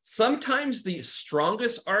 Sometimes the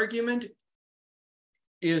strongest argument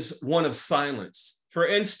is one of silence. For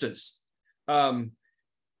instance, I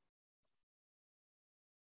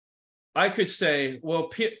could say, well,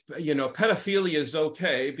 pedophilia is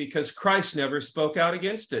okay because Christ never spoke out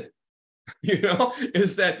against it.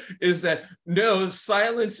 Is that no,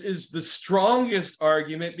 silence is the strongest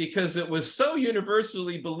argument because it was so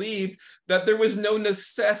universally believed that there was no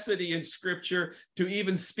necessity in Scripture to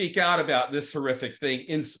even speak out about this horrific thing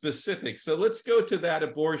in specific. So let's go to that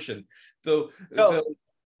abortion. Go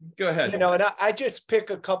ahead. And I just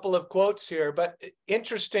pick a couple of quotes here, but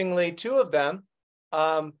interestingly, 2 of them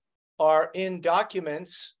are in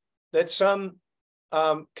documents that some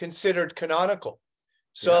considered canonical.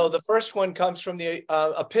 So the first one comes from the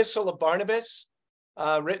Epistle of Barnabas,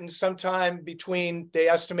 written sometime between, they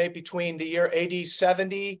estimate between the year AD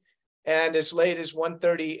 70 and as late as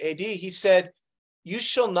 130 AD. He said, "You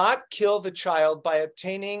shall not kill the child by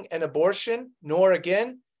obtaining an abortion, nor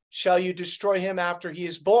again shall you destroy him after he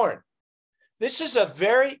is born." This is a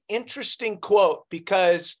very interesting quote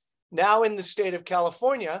because now in the state of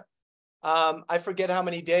California, I forget how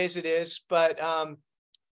many days it is, but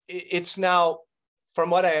it's now, from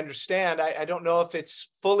what I understand, I don't know if it's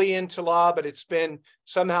fully into law, but it's been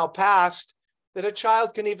somehow passed that a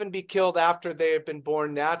child can even be killed after they have been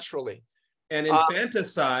born naturally. And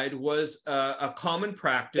infanticide was a common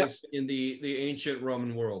practice in the ancient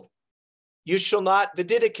Roman world. You shall not, the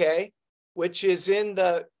Didache, which is in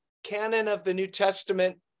the canon of the New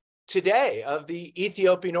Testament today of the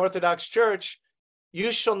Ethiopian Orthodox Church,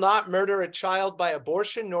 you shall not murder a child by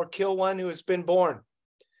abortion nor kill one who has been born.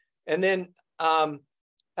 And then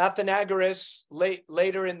Athenagoras,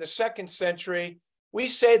 later in the 2nd century, we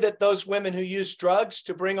say that those women who use drugs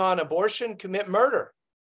to bring on abortion commit murder.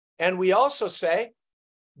 And we also say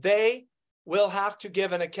they will have to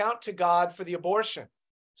give an account to God for the abortion.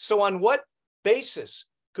 So on what basis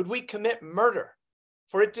could we commit murder?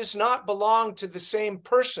 For it does not belong to the same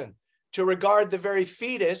person to regard the very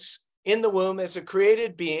fetus in the womb as a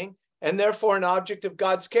created being and therefore an object of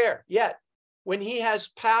God's care. Yet, when he has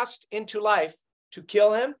passed into life, to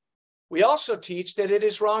kill him. We also teach that it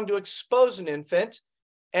is wrong to expose an infant,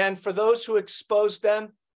 and for those who expose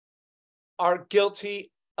them are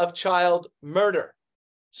guilty of child murder.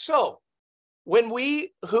 So, when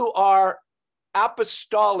we who are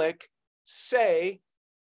apostolic say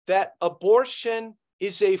that abortion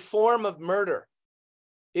is a form of murder,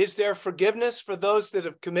 is there forgiveness for those that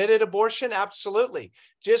have committed abortion? Absolutely.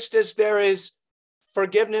 Just as there is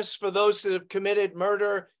forgiveness for those that have committed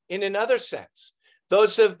murder in another sense,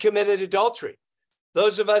 those that have committed adultery,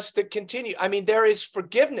 those of us that continue. I mean, there is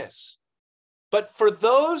forgiveness. But for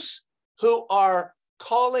those who are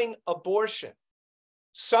calling abortion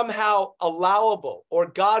somehow allowable, or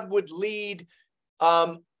God would lead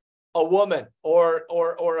a woman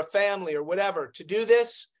or a family or whatever to do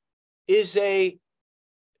this, is a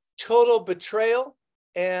total betrayal,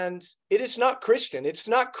 and it is not Christian. It's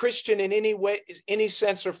not Christian in any way, any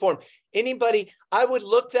sense or form. Anybody, I would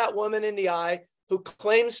look that woman in the eye who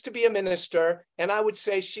claims to be a minister, and I would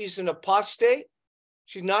say she's an apostate.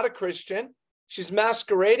 She's not a Christian. She's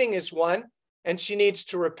masquerading as one, and she needs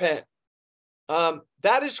to repent.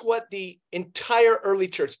 That is what the entire early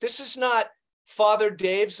church, this is not Father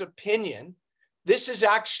Dave's opinion. This is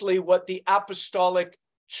actually what the apostolic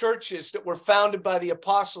churches that were founded by the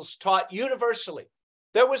apostles taught universally.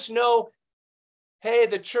 There was no, hey,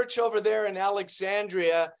 the church over there in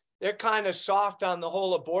Alexandria, they're kind of soft on the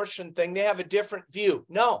whole abortion thing. They have a different view.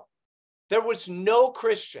 No, there was no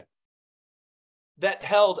Christian that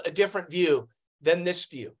held a different view than this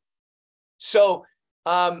view. So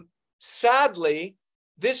sadly,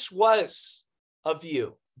 this was a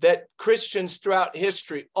view that Christians throughout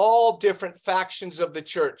history, all different factions of the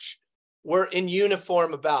church, were in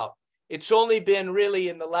uniform about. It's only been really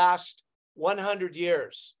in the last 100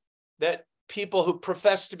 years that people who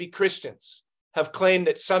profess to be Christians have claimed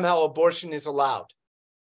that somehow abortion is allowed.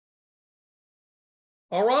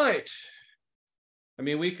 All right. I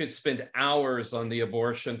mean, we could spend hours on the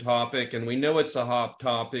abortion topic, and we know it's a hot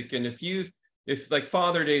topic. And if like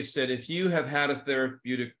Father Dave said, if you have had a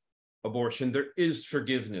therapeutic abortion, there is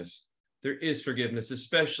forgiveness. There is forgiveness,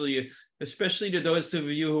 especially to those of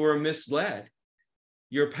you who are misled.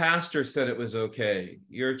 Your pastor said it was okay.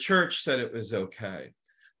 Your church said it was okay.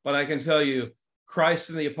 But I can tell you, Christ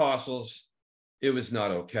and the apostles, it was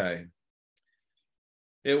not okay.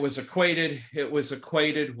 It was equated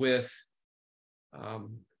with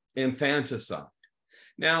infanticide.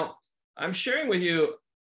 Now, I'm sharing with you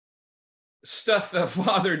stuff that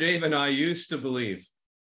Father Dave and I used to believe.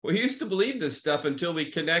 We used to believe this stuff until we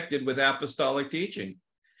connected with apostolic teaching.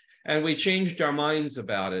 And we changed our minds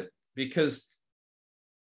about it, because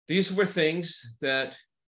these were things that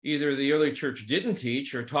either the early church didn't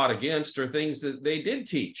teach or taught against, or things that they did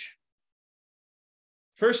teach.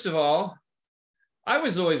 First of all, I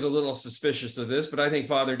was always a little suspicious of this, but I think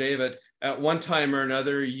Father David, at one time or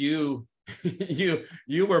another, you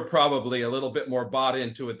were probably a little bit more bought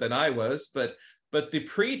into it than I was, but the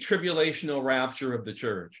pre-tribulational rapture of the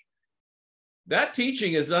church, that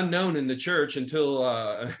teaching is unknown in the church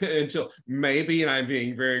until maybe, and I'm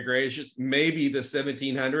being very gracious, maybe the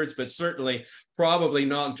 1700s, but certainly probably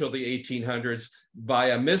not until the 1800s, by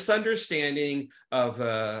a misunderstanding of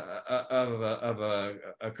a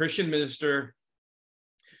Christian minister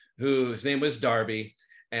whose name was Darby,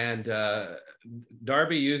 and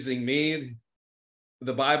Darby, using me,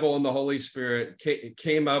 the Bible, and the Holy Spirit,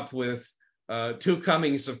 came up with two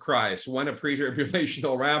comings of Christ, one a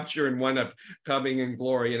pre-tribulational rapture and one a coming in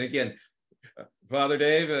glory. And again, Father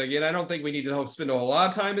Dave, again, I don't think we need to spend a whole lot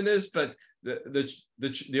of time in this, but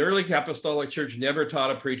the early apostolic church never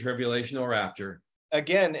taught a pre-tribulational rapture.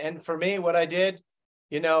 Again, and for me, what I did,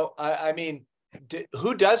 I mean,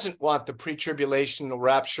 who doesn't want the pre-tribulational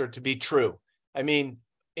rapture to be true? I mean,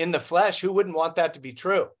 in the flesh, who wouldn't want that to be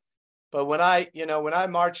true? But when I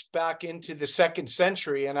marched back into the 2nd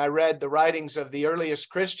century and I read the writings of the earliest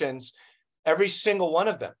Christians, every single one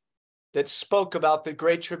of them that spoke about the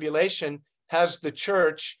Great Tribulation has the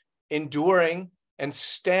church enduring and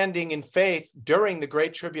standing in faith during the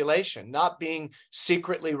Great Tribulation, not being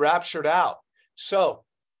secretly raptured out. So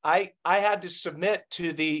I had to submit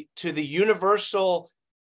to the universal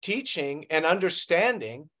teaching and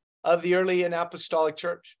understanding of the early and apostolic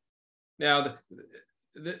church. Now,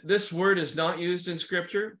 this word is not used in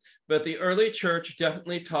Scripture, but the early church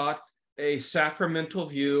definitely taught a sacramental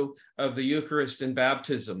view of the Eucharist and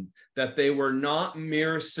baptism, that they were not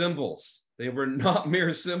mere symbols. They were not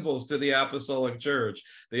mere symbols to the Apostolic Church.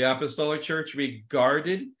 The Apostolic Church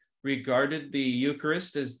regarded the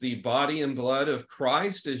Eucharist as the body and blood of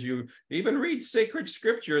Christ. As you even read sacred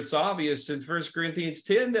Scripture, it's obvious in 1 Corinthians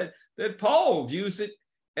 10 that Paul views it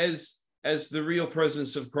as the real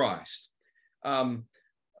presence of Christ.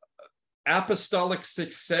 Apostolic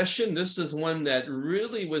succession, this is one that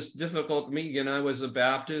really was difficult to me. And I was a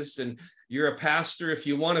Baptist, and you're a pastor if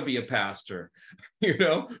you want to be a pastor.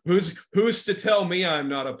 Who's to tell me I'm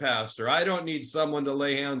not a pastor? I don't need someone to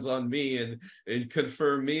lay hands on me and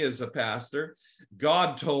confirm me as a pastor.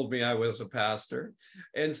 God told me I was a pastor.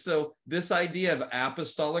 And so this idea of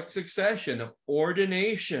apostolic succession, of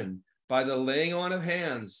ordination by the laying on of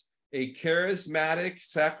hands, a charismatic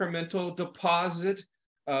sacramental deposit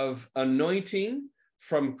of anointing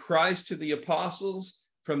from Christ to the apostles,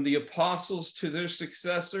 from the apostles to their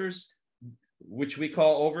successors, which we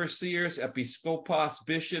call overseers, episkopos,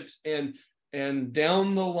 bishops, and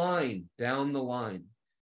down the line.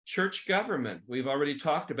 Church government, we've already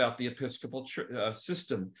talked about the episcopal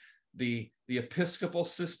system, the episcopal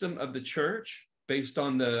system of the church, based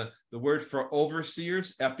on the word for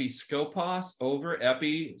overseers, episkopos,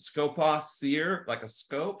 episkopos, seer, like a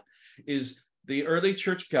scope, is the early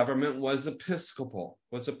church government was episcopal.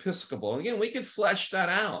 Again, we could flesh that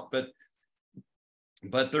out, but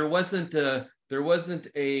there wasn't an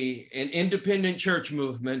independent church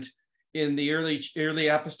movement in the early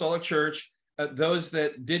apostolic church. Those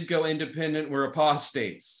that did go independent were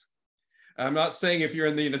apostates. I'm not saying if you're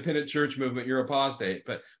in the independent church movement, you're apostate,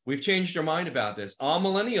 but we've changed our mind about this.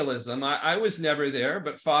 Amillennialism, I was never there,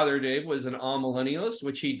 but Father Dave was an amillennialist,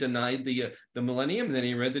 which he denied the millennium. And then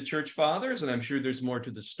he read the church fathers, and I'm sure there's more to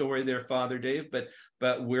the story there, Father Dave, but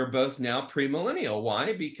we're both now premillennial.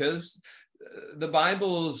 Why? Because the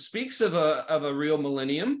Bible speaks of a real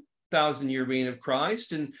millennium, 1,000-year reign of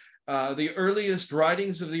Christ, and the earliest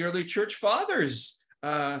writings of the early church fathers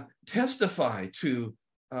testify to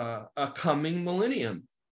a coming millennium.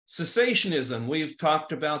 Cessationism, we've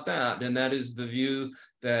talked about that, and that is the view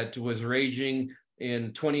that was raging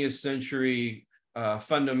in 20th century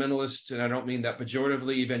fundamentalist, and I don't mean that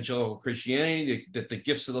pejoratively, evangelical Christianity, that the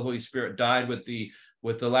gifts of the Holy Spirit died with the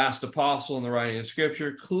last apostle in the writing of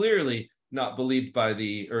Scripture, clearly not believed by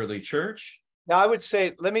the early church. Now, I would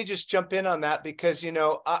say, let me just jump in on that, because,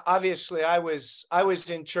 obviously I was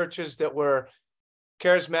in churches that were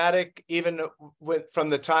charismatic, even from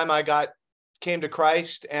the time I came to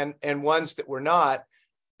Christ, and ones that were not.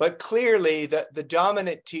 But clearly the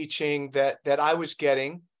dominant teaching that I was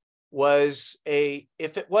getting was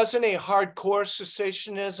if it wasn't a hardcore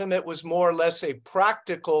cessationism, it was more or less a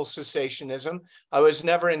practical cessationism. I was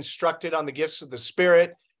never instructed on the gifts of the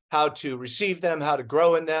Spirit, how to receive them, how to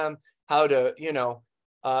grow in them, how to,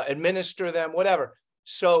 administer them, whatever.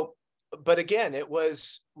 So, but again, it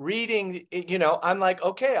was reading, I'm like,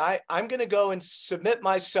 okay, I'm going to go and submit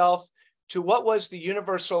myself to what was the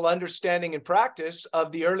universal understanding and practice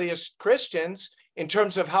of the earliest Christians in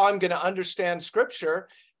terms of how I'm going to understand Scripture.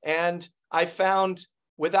 And I found,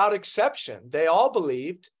 without exception, they all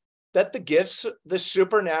believed that the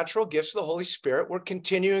supernatural gifts of the Holy Spirit were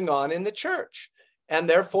continuing on in the church. And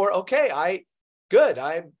therefore, okay, I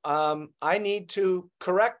need to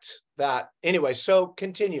correct that. Anyway, so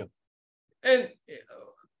continue. And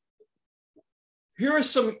here are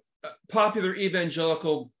some popular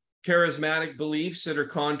evangelical charismatic beliefs that are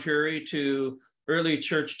contrary to early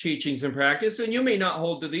church teachings and practice. And you may not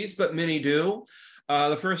hold to these, but many do.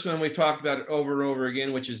 The first one we talked about over and over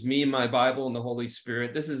again, which is me, my Bible, and the Holy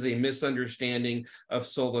Spirit. This is a misunderstanding of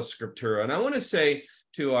sola scriptura. And I want to say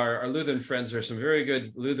to our Lutheran friends, there's some very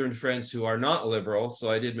good Lutheran friends who are not liberal. So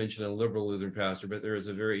I did mention a liberal Lutheran pastor, but there is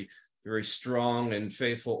a very, very strong and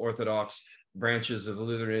faithful Orthodox branches of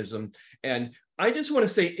Lutheranism. And I just want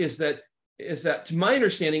to say is that to my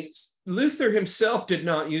understanding, Luther himself did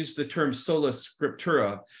not use the term sola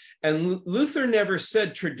scriptura, and Luther never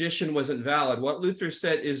said tradition wasn't valid. What Luther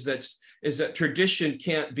said is that tradition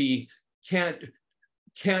can't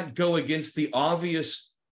go against the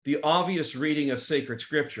obvious reading of sacred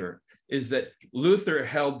scripture. Is that Luther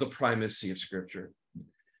held the primacy of scripture.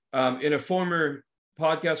 In a former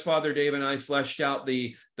podcast, Father Dave and I fleshed out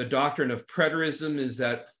the doctrine of preterism, is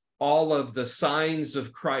that all of the signs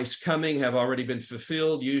of Christ coming have already been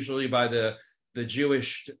fulfilled, usually by the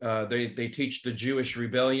Jewish, they teach the Jewish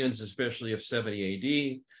rebellions, especially of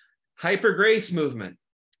 70 AD. Hyper grace movement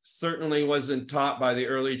certainly wasn't taught by the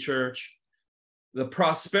early church. The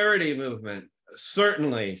prosperity movement,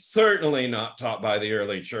 certainly not taught by the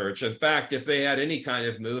early church. In fact, if they had any kind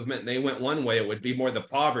of movement and they went one way, it would be more the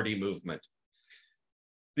poverty movement.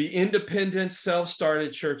 The independent,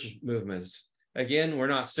 self-started church movements. Again, we're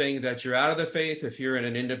not saying that you're out of the faith if you're in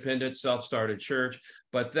an independent, self-started church,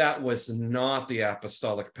 but that was not the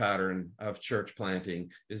apostolic pattern of church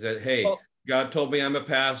planting, is that, hey, well, God told me I'm a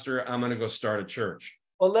pastor, I'm going to go start a church.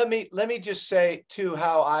 Well, let me just say, too,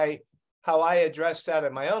 how I addressed that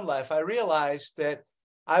in my own life. I realized that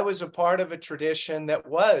I was a part of a tradition that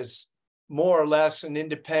was more or less an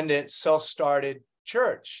independent, self-started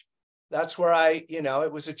church. That's where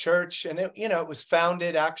it was a church, and it was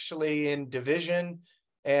founded actually in Division,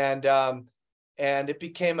 and it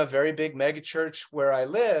became a very big megachurch where I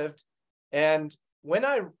lived. And when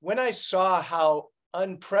I saw how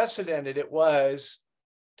unprecedented it was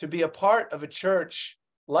to be a part of a church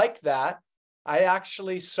like that, I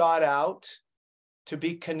actually sought out to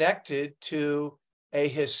be connected to a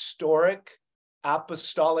historic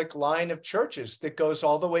apostolic line of churches that goes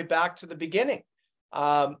all the way back to the beginning.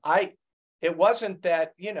 It wasn't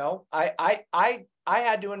that, I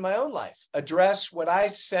had to, in my own life, address what I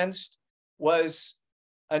sensed was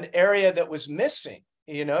an area that was missing.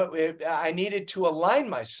 I needed to align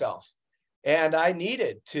myself, and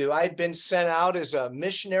I'd been sent out as a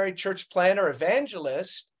missionary, church planter,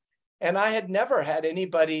 evangelist, and I had never had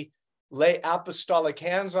anybody lay apostolic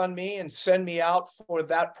hands on me and send me out for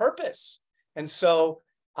that purpose. And so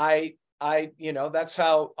that's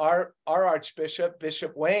how our Archbishop,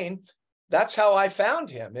 Bishop Wayne, that's how I found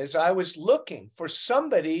him, is I was looking for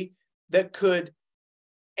somebody that could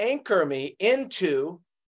anchor me into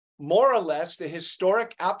more or less the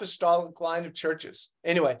historic apostolic line of churches.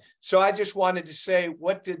 Anyway, so I just wanted to say,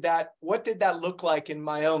 what did that look like in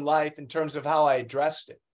my own life in terms of how I addressed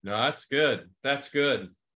it? No, that's good. That's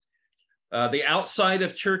good. The outside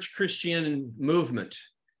of church Christian movement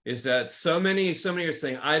is that so many are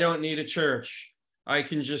saying, I don't need a church. I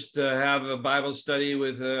can just have a Bible study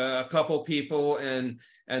with a couple people and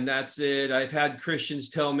that's it. I've had Christians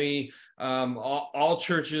tell me all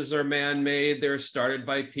churches are man-made. They're started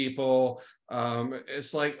by people.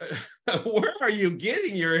 It's like, where are you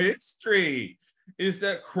getting your history? Is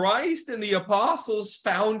that Christ and the apostles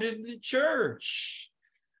founded the church.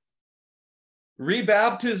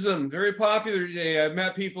 Rebaptism, very popular today. I've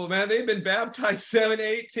met people, man, they've been baptized 7,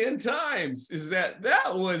 8, 10 times.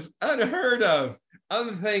 That was unheard of,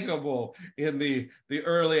 unthinkable in the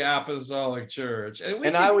early apostolic church.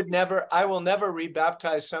 And I will never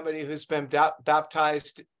rebaptize somebody who's been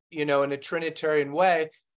baptized, in a Trinitarian way.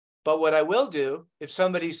 But what I will do, if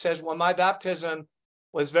somebody says, well, my baptism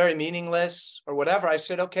was very meaningless or whatever, I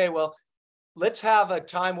said, okay, well, let's have a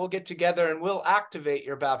time, we'll get together and we'll activate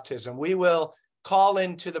your baptism. We will call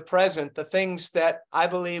into the present the things that I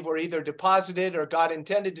believe were either deposited or God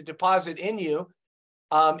intended to deposit in you,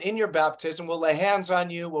 in your baptism. We'll lay hands on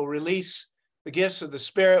you. We'll release the gifts of the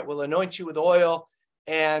Spirit. We'll anoint you with oil.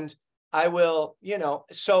 And I will,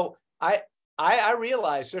 so I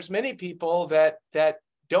realize there's many people that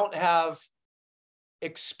don't have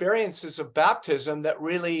experiences of baptism that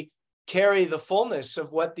really carry the fullness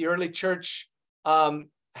of what the early church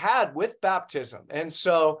had with baptism. And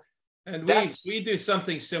so, and we do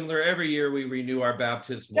something similar every year. We renew our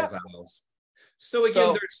baptismal vows. So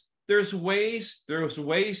again, there's ways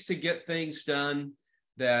to get things done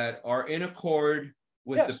that are in accord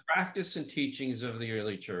with the practice and teachings of the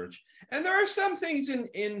early church. And there are some things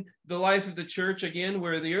in the life of the church, again,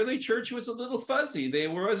 where the early church was a little fuzzy. There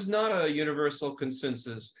was not a universal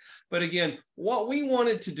consensus. But again, what we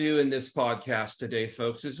wanted to do in this podcast today,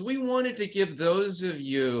 folks, is we wanted to give those of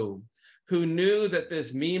you who knew that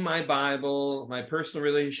this me, my Bible, my personal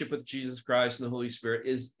relationship with Jesus Christ and the Holy Spirit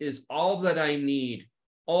is all that I need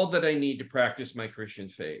to practice my Christian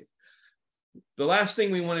faith. The last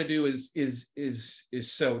thing we want to do is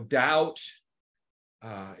sow doubt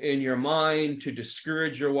in your mind, to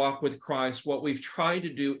discourage your walk with Christ. What we've tried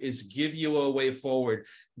to do is give you a way forward.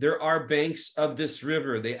 There are banks of this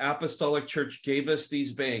river. The Apostolic Church gave us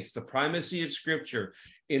these banks. The primacy of Scripture,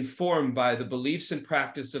 informed by the beliefs and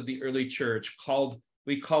practice of the early church,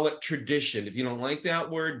 we call it tradition. If you don't like that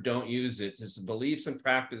word, don't use it. It's the beliefs and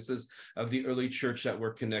practices of the early church that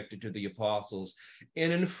were connected to the apostles,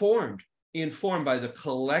 and informed by the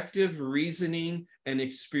collective reasoning and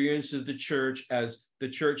experience of the church as the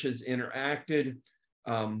church has interacted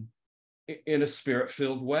in a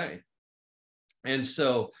spirit-filled way. And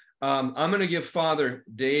so I'm going to give Father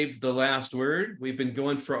Dave the last word. We've been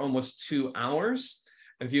going for almost 2 hours,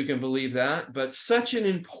 if you can believe that, but such an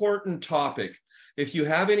important topic. If you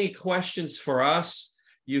have any questions for us,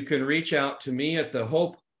 you can reach out to me at the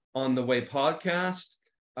Hope on the Way podcast.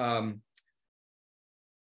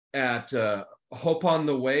 At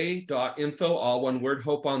hopeontheway.info, all one word,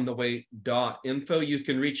 hopeontheway.info. You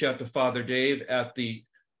can reach out to Father Dave at the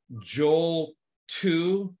Joel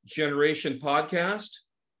 2 Generation Podcast.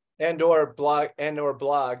 And or blog.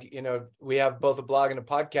 You know, we have both a blog and a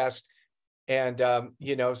podcast, and,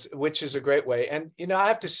 you know, which is a great way. And, you know, I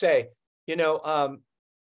have to say, you know,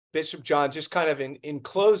 Bishop John, just kind of in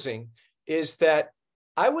closing, is that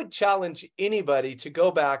I would challenge anybody to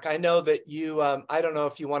go back. I know that you, I don't know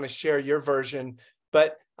if you want to share your version,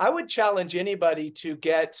 but I would challenge anybody to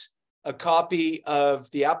get a copy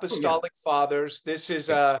of the Apostolic Fathers. This is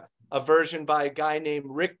a version by a guy named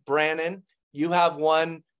Rick Brannon. You have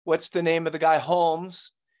one, what's the name of the guy?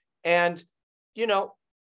 Holmes. And, you know,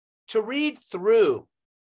 to read through,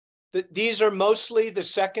 these are mostly the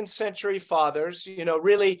 2nd century fathers, you know,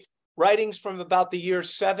 really writings from about the year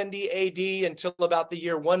 70 AD until about the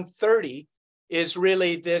year 130 is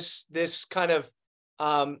really this kind of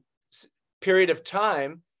period of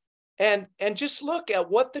time. And just look at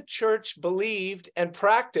what the church believed and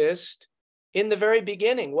practiced in the very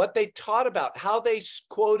beginning, what they taught about, how they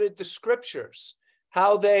quoted the scriptures,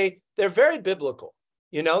 how they're very biblical.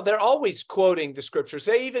 You know, they're always quoting the scriptures.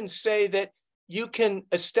 They even say that you can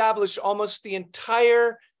establish almost the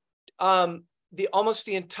entire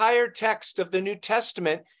text of the New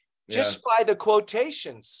Testament just by the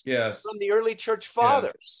quotations from the early church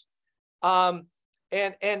fathers. And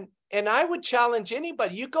I would challenge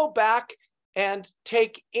anybody, you go back and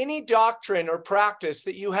take any doctrine or practice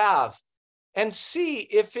that you have and see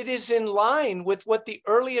if it is in line with what the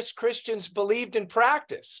earliest Christians believed and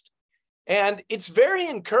practiced. And it's very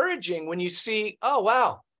encouraging when you see, oh,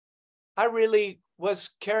 wow, I really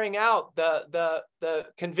was carrying out the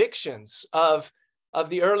convictions of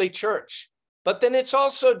the early church. But then it's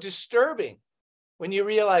also disturbing when you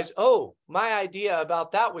realize, oh, my idea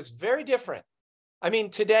about that was very different. I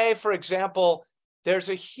mean, today, for example, there's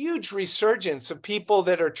a huge resurgence of people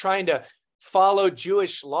that are trying to follow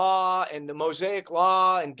Jewish law and the Mosaic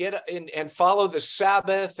law and follow the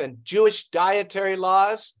Sabbath and Jewish dietary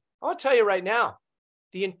laws. I want to tell you right now,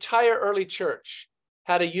 the entire early church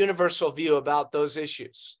had a universal view about those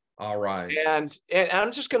issues. All right. And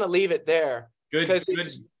I'm just going to leave it there.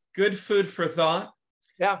 Good food for thought.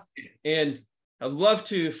 Yeah. And I'd love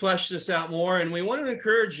to flesh this out more. And we want to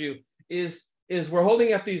encourage you is we're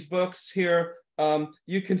holding up these books here.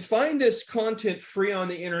 You can find this content free on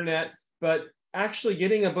the internet, but actually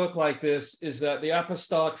getting a book like this is that the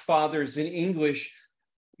Apostolic Fathers in English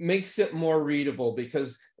makes it more readable,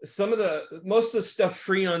 because most of the stuff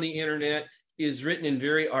free on the internet is written in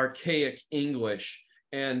very archaic English.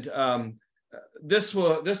 And this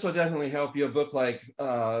will definitely help you. A book like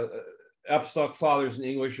Apostolic Fathers in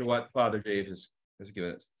English, or what Father Dave has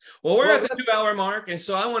given us. Well, we're at the 2-hour mark, and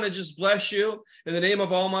so I want to just bless you in the name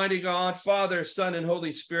of Almighty God, Father, Son, and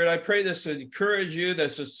Holy Spirit. I pray this would encourage you,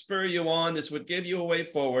 this would spur you on, this would give you a way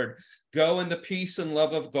forward. Go in the peace and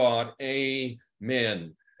love of God.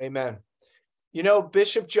 Amen. Amen. You know,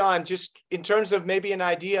 Bishop John, just in terms of maybe an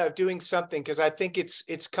idea of doing something, because I think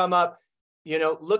it's come up, you know, look